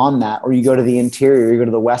go beyond that, or you go to the interior, you go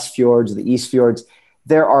to the West Fjords, the East Fjords,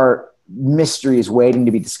 there are mysteries waiting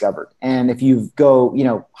to be discovered. And if you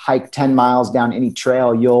go, hike 10 miles down any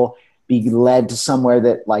trail, you'll be led to somewhere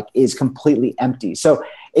that like is completely empty. So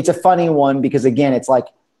it's a funny one because again, it's like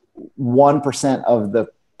 1%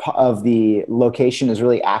 of the location is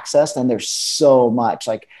really accessed. And there's so much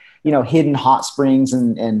like, hidden hot springs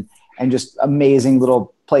and just amazing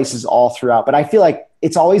little places all throughout. But I feel like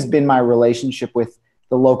it's always been my relationship with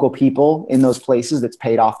the local people in those places that's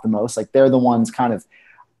paid off the most. Like they're the ones kind of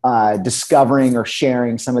discovering or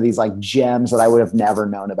sharing some of these like gems that I would have never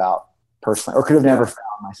known about personally, or could have never found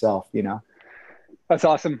myself, That's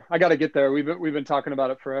awesome. I got to get there. We've been talking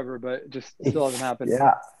about it forever, but it just still hasn't happened.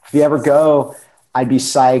 Yeah. If you ever go, I'd be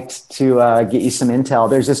psyched to get you some intel.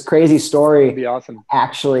 There's this crazy story. That'd be awesome.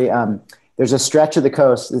 Actually, there's a stretch of the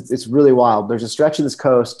coast. It's really wild. There's a stretch of this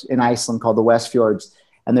coast in Iceland called the Westfjords,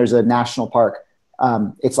 and there's a national park.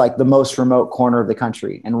 It's like the most remote corner of the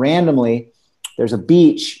country. And randomly, there's a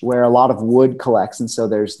beach where a lot of wood collects. And so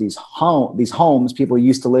there's these homes people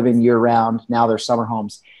used to live in year round. Now they're summer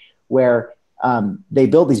homes where they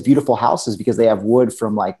build these beautiful houses because they have wood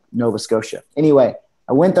from like Nova Scotia. Anyway,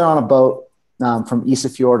 I went there on a boat from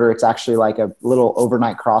Isafjordur. It's actually like a little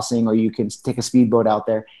overnight crossing, or you can take a speedboat out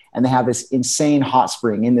there. And they have this insane hot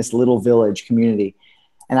spring in this little village community.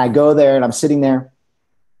 And I go there and I'm sitting there,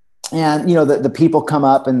 and, you know, the people come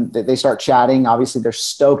up and they start chatting. Obviously they're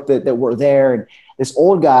stoked that we're there. And this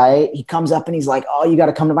old guy, he comes up and he's like, "Oh, you got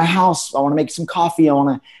to come to my house. I want to make you some coffee. I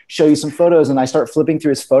want to show you some photos." And I start flipping through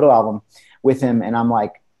his photo album with him. And I'm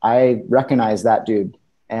like, I recognize that dude.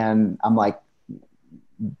 And I'm like,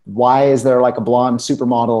 why is there like a blonde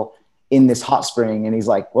supermodel in this hot spring? And he's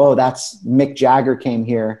like, "Whoa, that's Mick Jagger came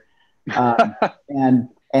here."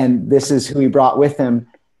 And this is who he brought with him.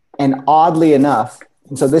 And oddly enough,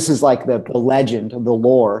 and so this is like the legend of the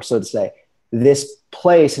lore, so to say, this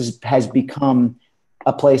place has become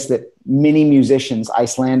a place that many musicians,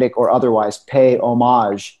 Icelandic or otherwise, pay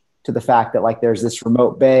homage to the fact that like there's this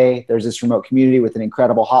remote bay, there's this remote community with an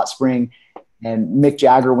incredible hot spring. And Mick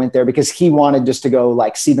Jagger went there because he wanted just to go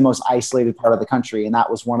like see the most isolated part of the country. And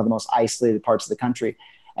that was one of the most isolated parts of the country.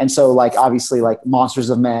 And so like, obviously like Monsters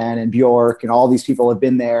of Men and Bjork and all these people have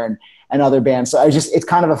been there and other bands. So it's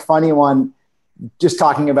kind of a funny one, just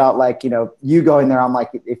talking about like, you know, you going there. I'm like,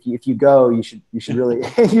 if you go, you should really,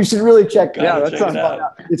 you should really check. Yeah, that sounds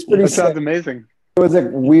out. It's pretty, that sounds amazing. It was a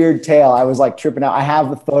weird tale. I was like tripping out. I have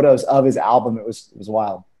the photos of his album. It was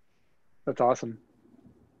wild. That's awesome.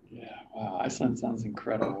 Yeah. Wow. Iceland sounds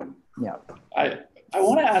incredible. Yeah. I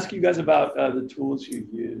want to ask you guys about the tools you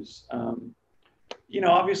use. You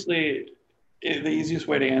know, obviously the easiest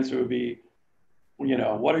way to answer would be, you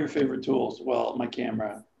know, what are your favorite tools? Well, my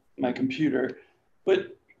camera, my computer,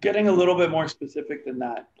 but getting a little bit more specific than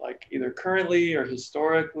that, like either currently or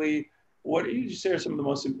historically, what do you say are some of the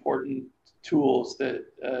most important tools that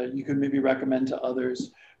you could maybe recommend to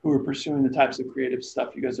others who are pursuing the types of creative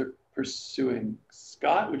stuff you guys are pursuing?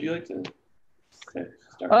 Scott, would you like to start?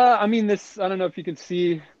 I mean, I don't know if you can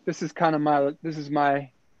see, this is kind of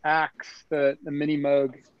my Axe, the Mini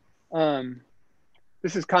Moog.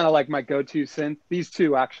 This is kind of like my go-to synth. These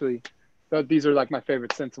two actually, these are like my favorite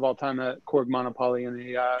synths of all time, a Korg Monopoly and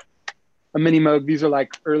a Mini Moog. These are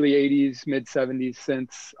like early 80s, mid 70s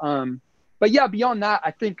synths. But yeah, beyond that, I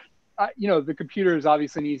think, you know, the computer is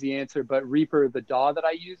obviously an easy answer, but Reaper, the DAW that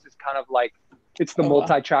I use, is kind of like, it's the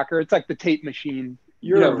multi-tracker. It's like the tape machine.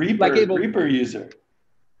 You're a Reaper user.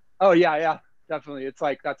 Oh yeah, definitely. It's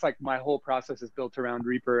like, that's like my whole process is built around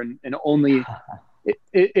Reaper, and only,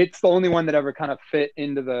 it's the only one that ever kind of fit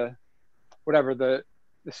into the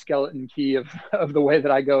skeleton key of the way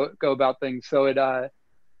that I go about things. So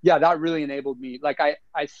yeah, that really enabled me. Like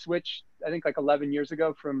I switched, I think like 11 years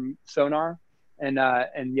ago from Sonar, and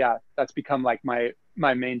yeah, that's become like my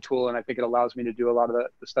main tool. And I think it allows me to do a lot of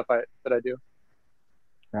the stuff that I do.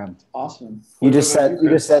 Awesome. You just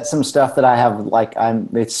said some stuff that I have, like,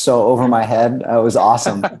 it's so over my head. It was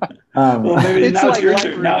awesome. Well, maybe it's now like it's your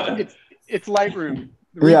turn. Now. It's Lightroom.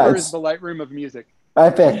 Reaper is the Lightroom of music.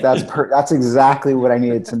 Epic. That's exactly what I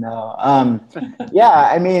needed to know. Yeah,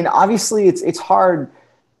 I mean, obviously it's hard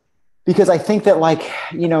because I think that, like,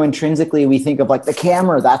 you know, intrinsically we think of like the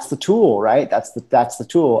camera, that's the tool, right? That's the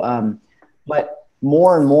tool. But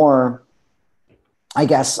more and more, I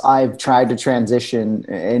guess I've tried to transition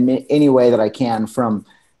in any way that I can from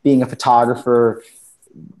being a photographer,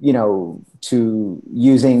 you know, to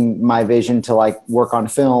using my vision to like work on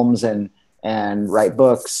films and write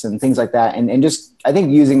books and things like that. And just, I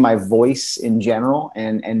think using my voice in general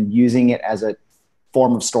and using it as a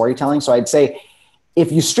form of storytelling. So I'd say if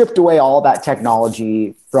you stripped away all that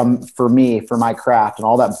technology for me, for my craft and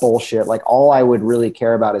all that bullshit, like all I would really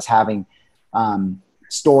care about is having,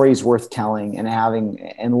 stories worth telling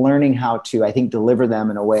and learning how to, I think, deliver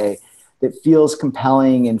them in a way that feels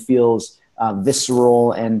compelling and feels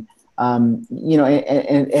visceral and, you know,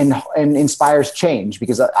 and inspires change,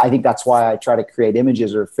 because I think that's why I try to create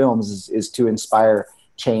images or films is to inspire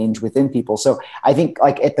change within people. So I think,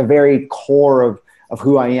 like, at the very core of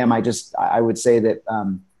who I am, I would say that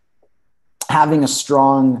having a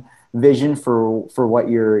strong vision for what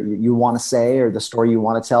you want to say or the story you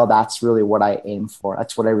want to tell, that's really what I aim for.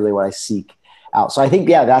 That's what I seek out. So I think,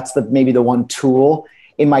 yeah, that's maybe the one tool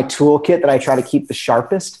in my toolkit that I try to keep the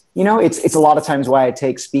sharpest. You know, it's a lot of times why I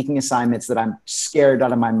take speaking assignments that I'm scared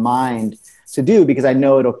out of my mind to do, because I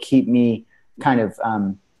know it'll keep me kind of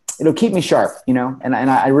it'll keep me sharp, you know, and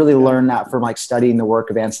I really learned that from like studying the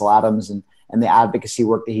work of Ansel Adams and the advocacy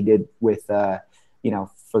work that he did with, you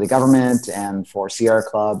know, for the government and for Sierra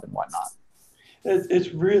Club and whatnot.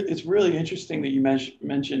 It's really interesting that you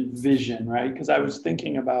mentioned vision, right? Because I was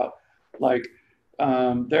thinking about like,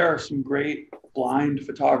 there are some great blind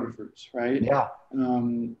photographers, right? Yeah.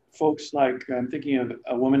 Folks like, I'm thinking of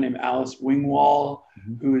a woman named Alice Wingwall,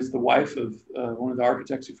 who is the wife of one of the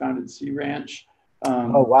architects who founded Sea Ranch.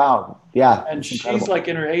 Oh, wow. Yeah. And she's like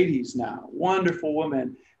in her 80s now. Wonderful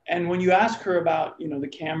woman. And when you ask her about, you know, the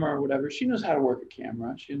camera or whatever, she knows how to work a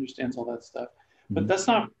camera. She understands all that stuff. But that's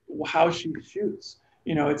not how she shoots.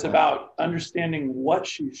 You know, it's about understanding what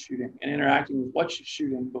she's shooting and interacting with what she's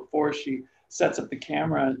shooting before she sets up the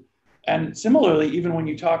camera. And similarly, even when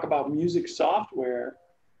you talk about music software,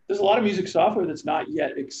 there's a lot of music software that's not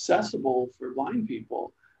yet accessible for blind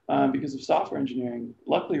people because of software engineering.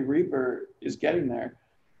 Luckily, Reaper is getting there.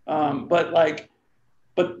 But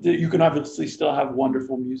you can obviously still have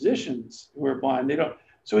wonderful musicians who are blind. They don't.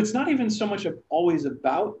 So it's not even so much always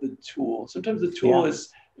about the tool. Sometimes the tool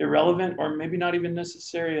is irrelevant or maybe not even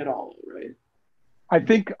necessary at all, right? I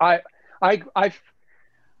think I'm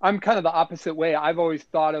kind of the opposite way. I've always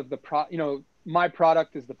thought of my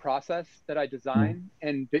product is the process that I design,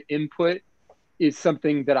 and the input is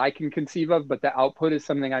something that I can conceive of, but the output is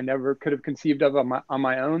something I never could have conceived of on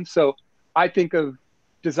my own. So I think of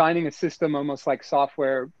designing a system almost like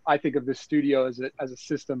software. I think of the studio as a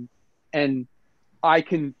system, and I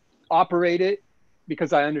can operate it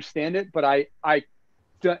because I understand it, but I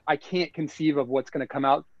can't conceive of what's going to come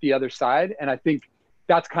out the other side. And I think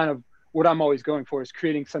that's kind of what I'm always going for, is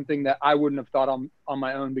creating something that I wouldn't have thought on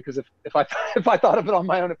my own, because if I thought of it on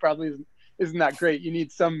my own, it probably isn't that great. You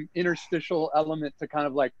need some interstitial element to kind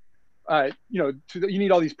of like, you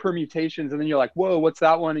need all these permutations, and then you're like, whoa, what's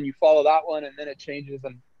that one? And you follow that one, and then it changes,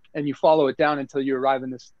 and you follow it down until you arrive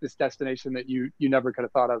in this destination that you never could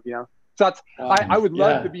have thought of, you know? So that's, I would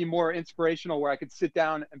love to be more inspirational, where I could sit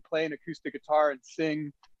down and play an acoustic guitar and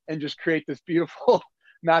sing and just create this beautiful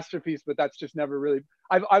masterpiece, but that's just never really,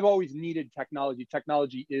 I've always needed technology.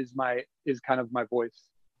 Technology is kind of my voice.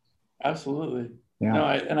 Absolutely. Yeah. No,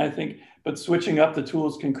 I think, but switching up the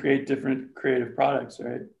tools can create different creative products,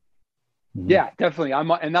 right? Yeah, definitely.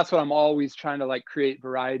 And that's what I'm always trying to like create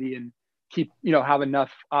variety and keep, have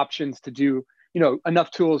enough options to do,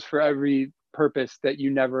 enough tools for every purpose that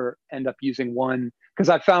you never end up using one. Because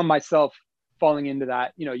I found myself falling into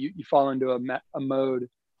that, you fall into a mode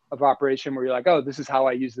of operation where you're like, oh, this is how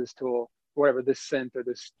I use this tool, or whatever, this synth or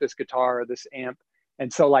this guitar or this amp.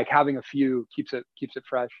 And so like having a few keeps it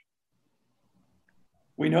fresh.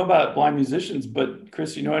 We know about blind musicians, but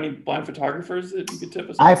Chris, you know any blind photographers that you could tip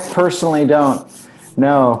us? I personally don't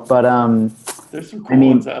know, but there's some cool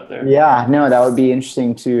ones out there. Yeah, no, that would be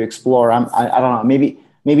interesting to explore. I don't know.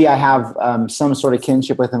 Maybe I have some sort of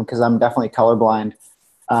kinship with them, because I'm definitely colorblind.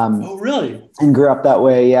 Oh, really? And grew up that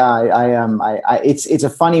way. Yeah, it's a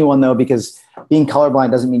funny one though, because being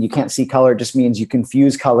colorblind doesn't mean you can't see color. It just means you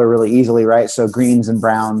confuse color really easily, right? So greens and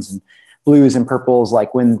browns and blues and purples,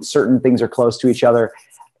 like when certain things are close to each other,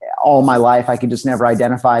 all my life I could just never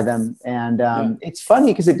identify them. And it's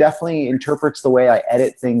funny because it definitely interprets the way I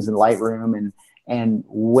edit things in Lightroom and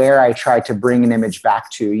where I try to bring an image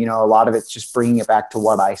back to. A lot of it's just bringing it back to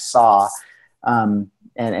what I saw. And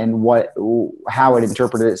how it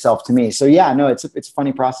interpreted itself to me. So yeah, no, it's a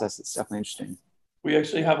funny process. It's definitely interesting. We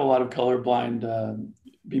actually have a lot of colorblind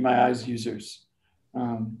Be My Eyes users.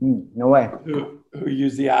 No way. Who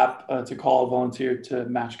use the app to call a volunteer to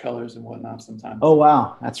match colors and whatnot sometimes. Oh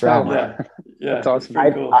wow, that's right. Yeah, that's awesome.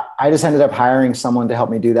 Cool. I just ended up hiring someone to help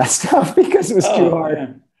me do that stuff because it was too hard.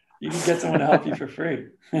 Man. You can get someone to help you for free.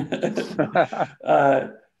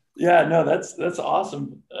 Yeah, no, that's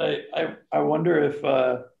awesome. I wonder if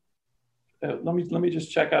let me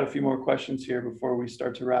just check out a few more questions here before we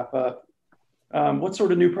start to wrap up. What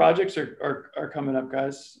sort of new projects are coming up,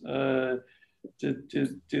 guys? Are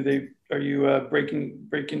you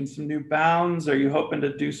breaking some new bounds? Are you hoping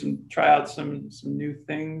to try out some new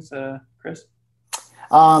things, Chris?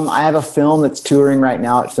 I have a film that's touring right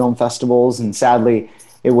now at film festivals, and sadly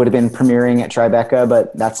it would have been premiering at Tribeca,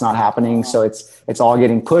 but that's not happening. So it's all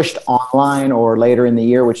getting pushed online or later in the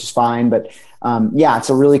year, which is fine. But it's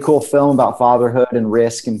a really cool film about fatherhood and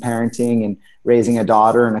risk and parenting and raising a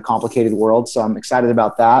daughter in a complicated world. So I'm excited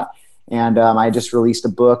about that. And I just released a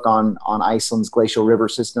book on Iceland's glacial river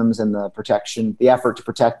systems and the effort to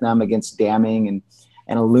protect them against damming and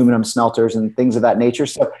aluminum smelters and things of that nature.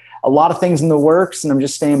 So a lot of things in the works, and I'm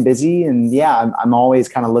just staying busy. And yeah, I'm always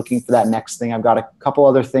kind of looking for that next thing. I've got a couple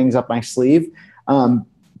other things up my sleeve.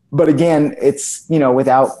 but again, it's,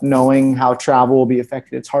 without knowing how travel will be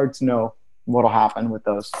affected, it's hard to know what'll happen with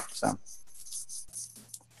those. So.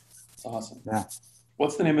 That's awesome. Yeah.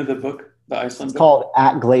 What's the name of the book? The Iceland It's book? called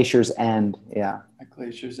At Glacier's End. Yeah. At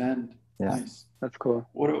Glacier's End. Yeah. Nice. That's cool.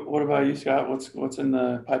 What about you, Scott? What's in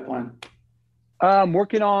the pipeline? I'm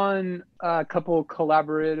working on a couple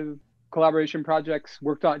collaboration projects.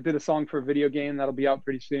 Did a song for a video game that'll be out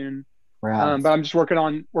pretty soon. Right. But I'm just working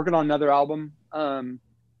on another album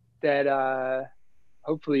that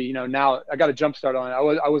hopefully, now I got a jump start on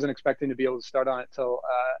it. I wasn't expecting to be able to start on it till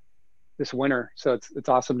this winter, so it's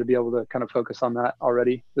awesome to be able to kind of focus on that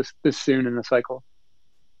already this soon in the cycle.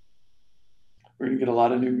 We're gonna get a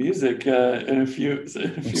lot of new music in a few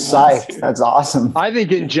Psyched. That's awesome. I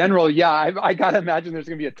think in general, yeah, I gotta imagine there's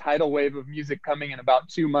gonna be a tidal wave of music coming in about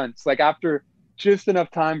 2 months, like after just enough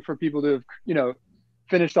time for people to have,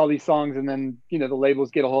 finished all these songs, and then the labels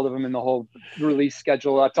get a hold of them, and the whole release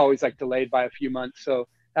schedule that's always like delayed by a few months. So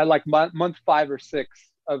at like month 5 or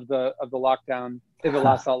 6 of the lockdown, if it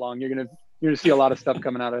lasts that long, you're gonna see a lot of stuff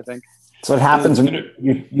coming out, I think. So what happens when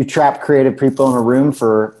you trap creative people in a room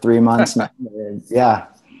for 3 months? Yeah.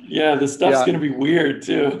 Yeah, the stuff's going to be weird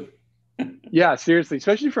too. Yeah, seriously,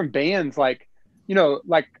 especially from bands like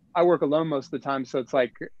I work alone most of the time, so it's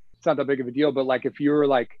like it's not that big of a deal. But like if you're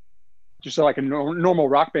like just like a normal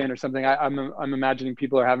rock band or something, I'm imagining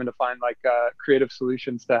people are having to find like creative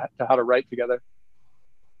solutions to how to write together.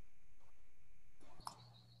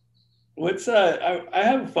 I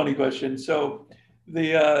have a funny question. So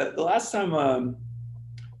the last time,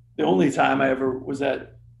 the only time I ever was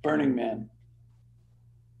at Burning Man.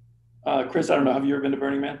 Chris, I don't know. Have you ever been to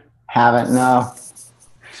Burning Man? Haven't, no.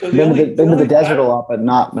 So been to the desert a lot, but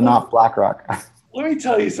not Black Rock. Let me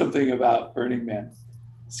tell you something about Burning Man.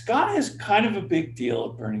 Scott is kind of a big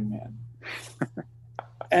deal at Burning Man,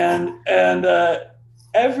 and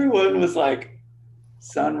everyone was like,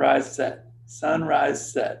 sunrise set.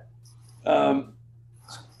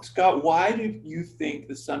 Scott, why do you think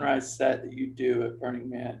the sunrise set that you do at Burning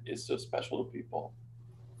Man is so special to people?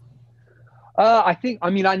 I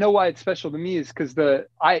know why it's special to me is because Burning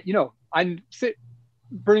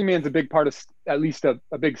Man's a big part of at least a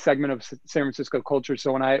big segment of San Francisco culture.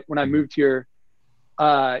 So when I moved here,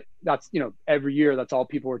 that's, every year, that's all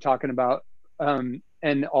people were talking about,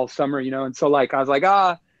 and all summer, and so like, I was like,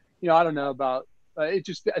 I don't know about, it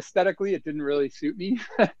just aesthetically, it didn't really suit me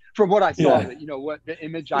from what I saw of it, what the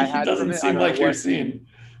image I had from it. Doesn't seem like your scene.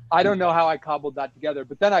 I don't know how I cobbled that together,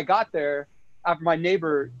 but then I got there after my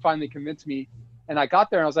neighbor finally convinced me, and I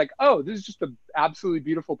got there and I was like, oh, this is just an absolutely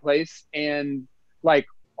beautiful place. And like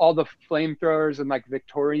all the flamethrowers and like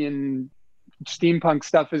Victorian steampunk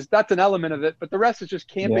stuff that's an element of it, but the rest is just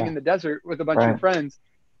camping in the desert with a bunch of friends.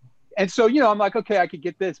 And so, I'm like, okay, I could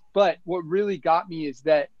get this. But what really got me is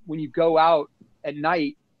that when you go out at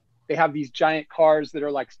night, they have these giant cars that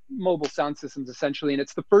are like mobile sound systems essentially. And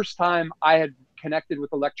it's the first time I had connected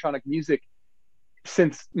with electronic music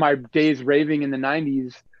since my days raving in the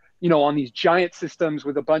 90s, on these giant systems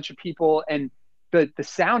with a bunch of people. And the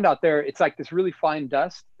sound out there, it's like this really fine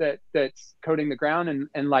dust that's coating the ground.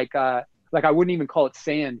 And like I wouldn't even call it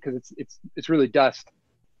sand because it's really dust.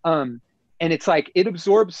 And it's like, it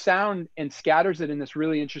absorbs sound and scatters it in this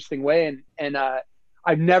really interesting way. And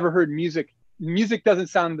I've never heard music doesn't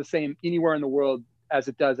sound the same anywhere in the world as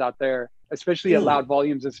it does out there, especially at loud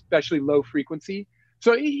volumes, especially low frequency.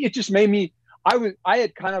 So it just made me, I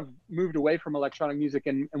had kind of moved away from electronic music.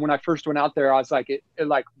 And when I first went out there, I was like, it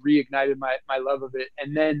like reignited my love of it.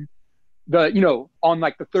 And then on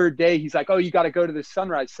like the third day, he's like, oh, you got to go to this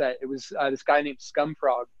sunrise set. It was this guy named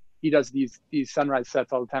Scumfrog. He does these sunrise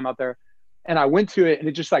sets all the time out there. And I went to it and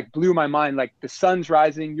it just like blew my mind. Like the sun's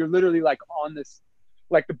rising. You're literally like on this,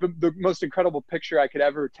 like the most incredible picture I could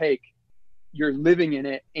ever take. You're living in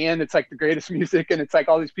it, and it's like the greatest music, and it's like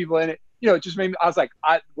all these people in it. It just made me. I was like,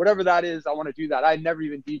 whatever that is, I want to do that. I had never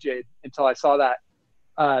even DJ'd until I saw that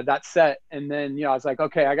set, and then I was like,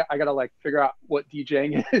 okay, I got to like figure out what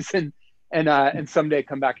DJing is, and someday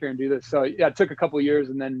come back here and do this. So yeah, it took a couple of years,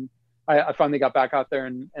 and then I finally got back out there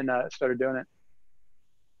and started doing it.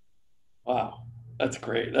 Wow, that's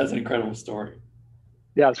great. That's an incredible story.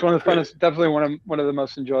 Yeah, it's one of the funnest, definitely one of the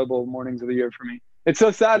most enjoyable mornings of the year for me. It's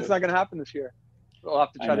so sad it's not going to happen this year. We'll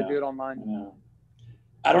have to try to do it online.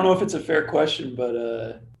 I don't know if it's a fair question,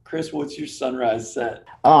 but Chris, what's your sunrise set?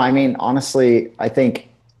 Oh, I mean, honestly, I think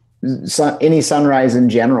any sunrise in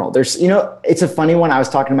general. There's, it's a funny one. I was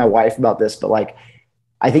talking to my wife about this, but like,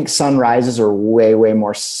 I think sunrises are way, way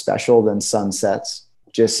more special than sunsets,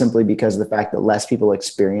 just simply because of the fact that less people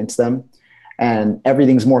experience them and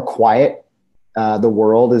everything's more quiet. the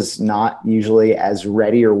world is not usually as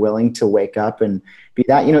ready or willing to wake up and be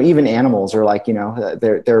that, you know, even animals are like, you know,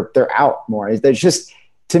 they're out more. There's just,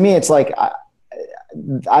 to me, it's like,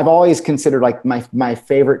 I've always considered like my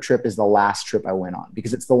favorite trip is the last trip I went on,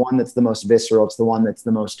 because it's the one that's the most visceral. It's the one that's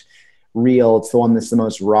the most real. It's the one that's the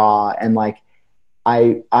most raw. And like,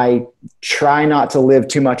 I try not to live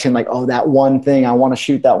too much in like, oh, that one thing, I want to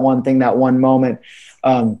shoot that one thing, that one moment.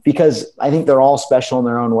 Because I think they're all special in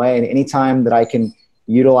their own way. And anytime that I can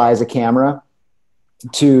utilize a camera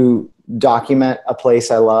to document a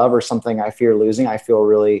place I love or something I fear losing, I feel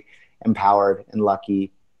really empowered and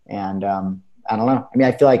lucky. And, I don't know. I mean,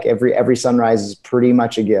 I feel like every sunrise is pretty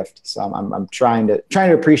much a gift. So I'm trying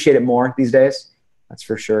to appreciate it more these days. That's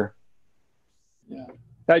for sure.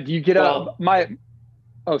 Yeah. Do you get out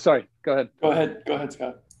oh, sorry. Go ahead. Go ahead,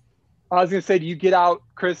 Scott. I was going to say, do you get out,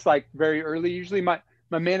 Chris, like very early? Usually my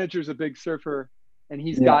manager's a big surfer, and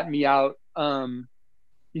he's gotten me out.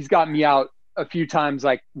 He's gotten me out a few times,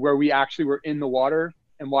 like where we actually were in the water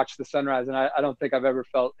and watched the sunrise. And I don't think I've ever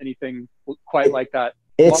felt anything quite like that.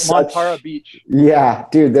 It's Montara Beach. Yeah,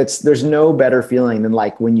 dude, there's no better feeling than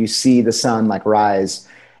like when you see the sun like rise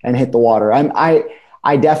and hit the water.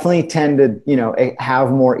 I definitely tend to, you know,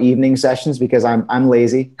 have more evening sessions because I'm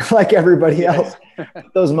lazy like everybody else.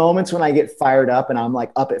 Those moments when I get fired up and I'm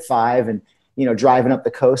like up at 5 and, you know, driving up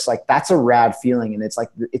the coast, like that's a rad feeling. And it's like,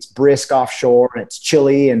 it's brisk offshore and it's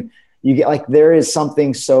chilly, and you get like, there is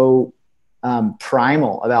something so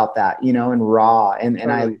primal about that, you know, and raw.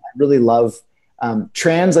 And I really love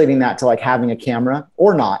translating that to like having a camera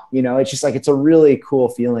or not, you know, it's just like, it's a really cool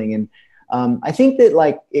feeling. And I think that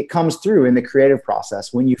like it comes through in the creative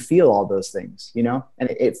process when you feel all those things, you know, and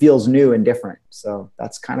it feels new and different. So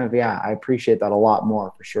that's kind of, I appreciate that a lot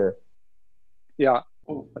more for sure. Yeah.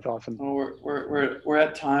 That's awesome. Well, we're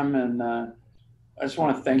at time, and I just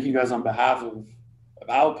want to thank you guys on behalf of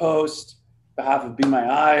Outpost, behalf of Be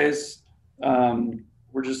My Eyes.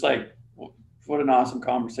 We're just like, what an awesome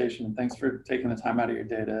conversation. And thanks for taking the time out of your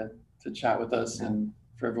day to chat with us, and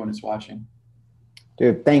for everyone who's watching.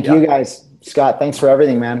 Dude, thank you guys. Scott, thanks for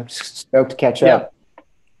everything, man. Stoked to catch up.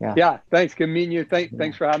 Yeah. Thanks. Good meeting you.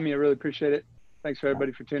 Thanks for having me. I really appreciate it. Thanks for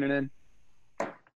everybody for tuning in.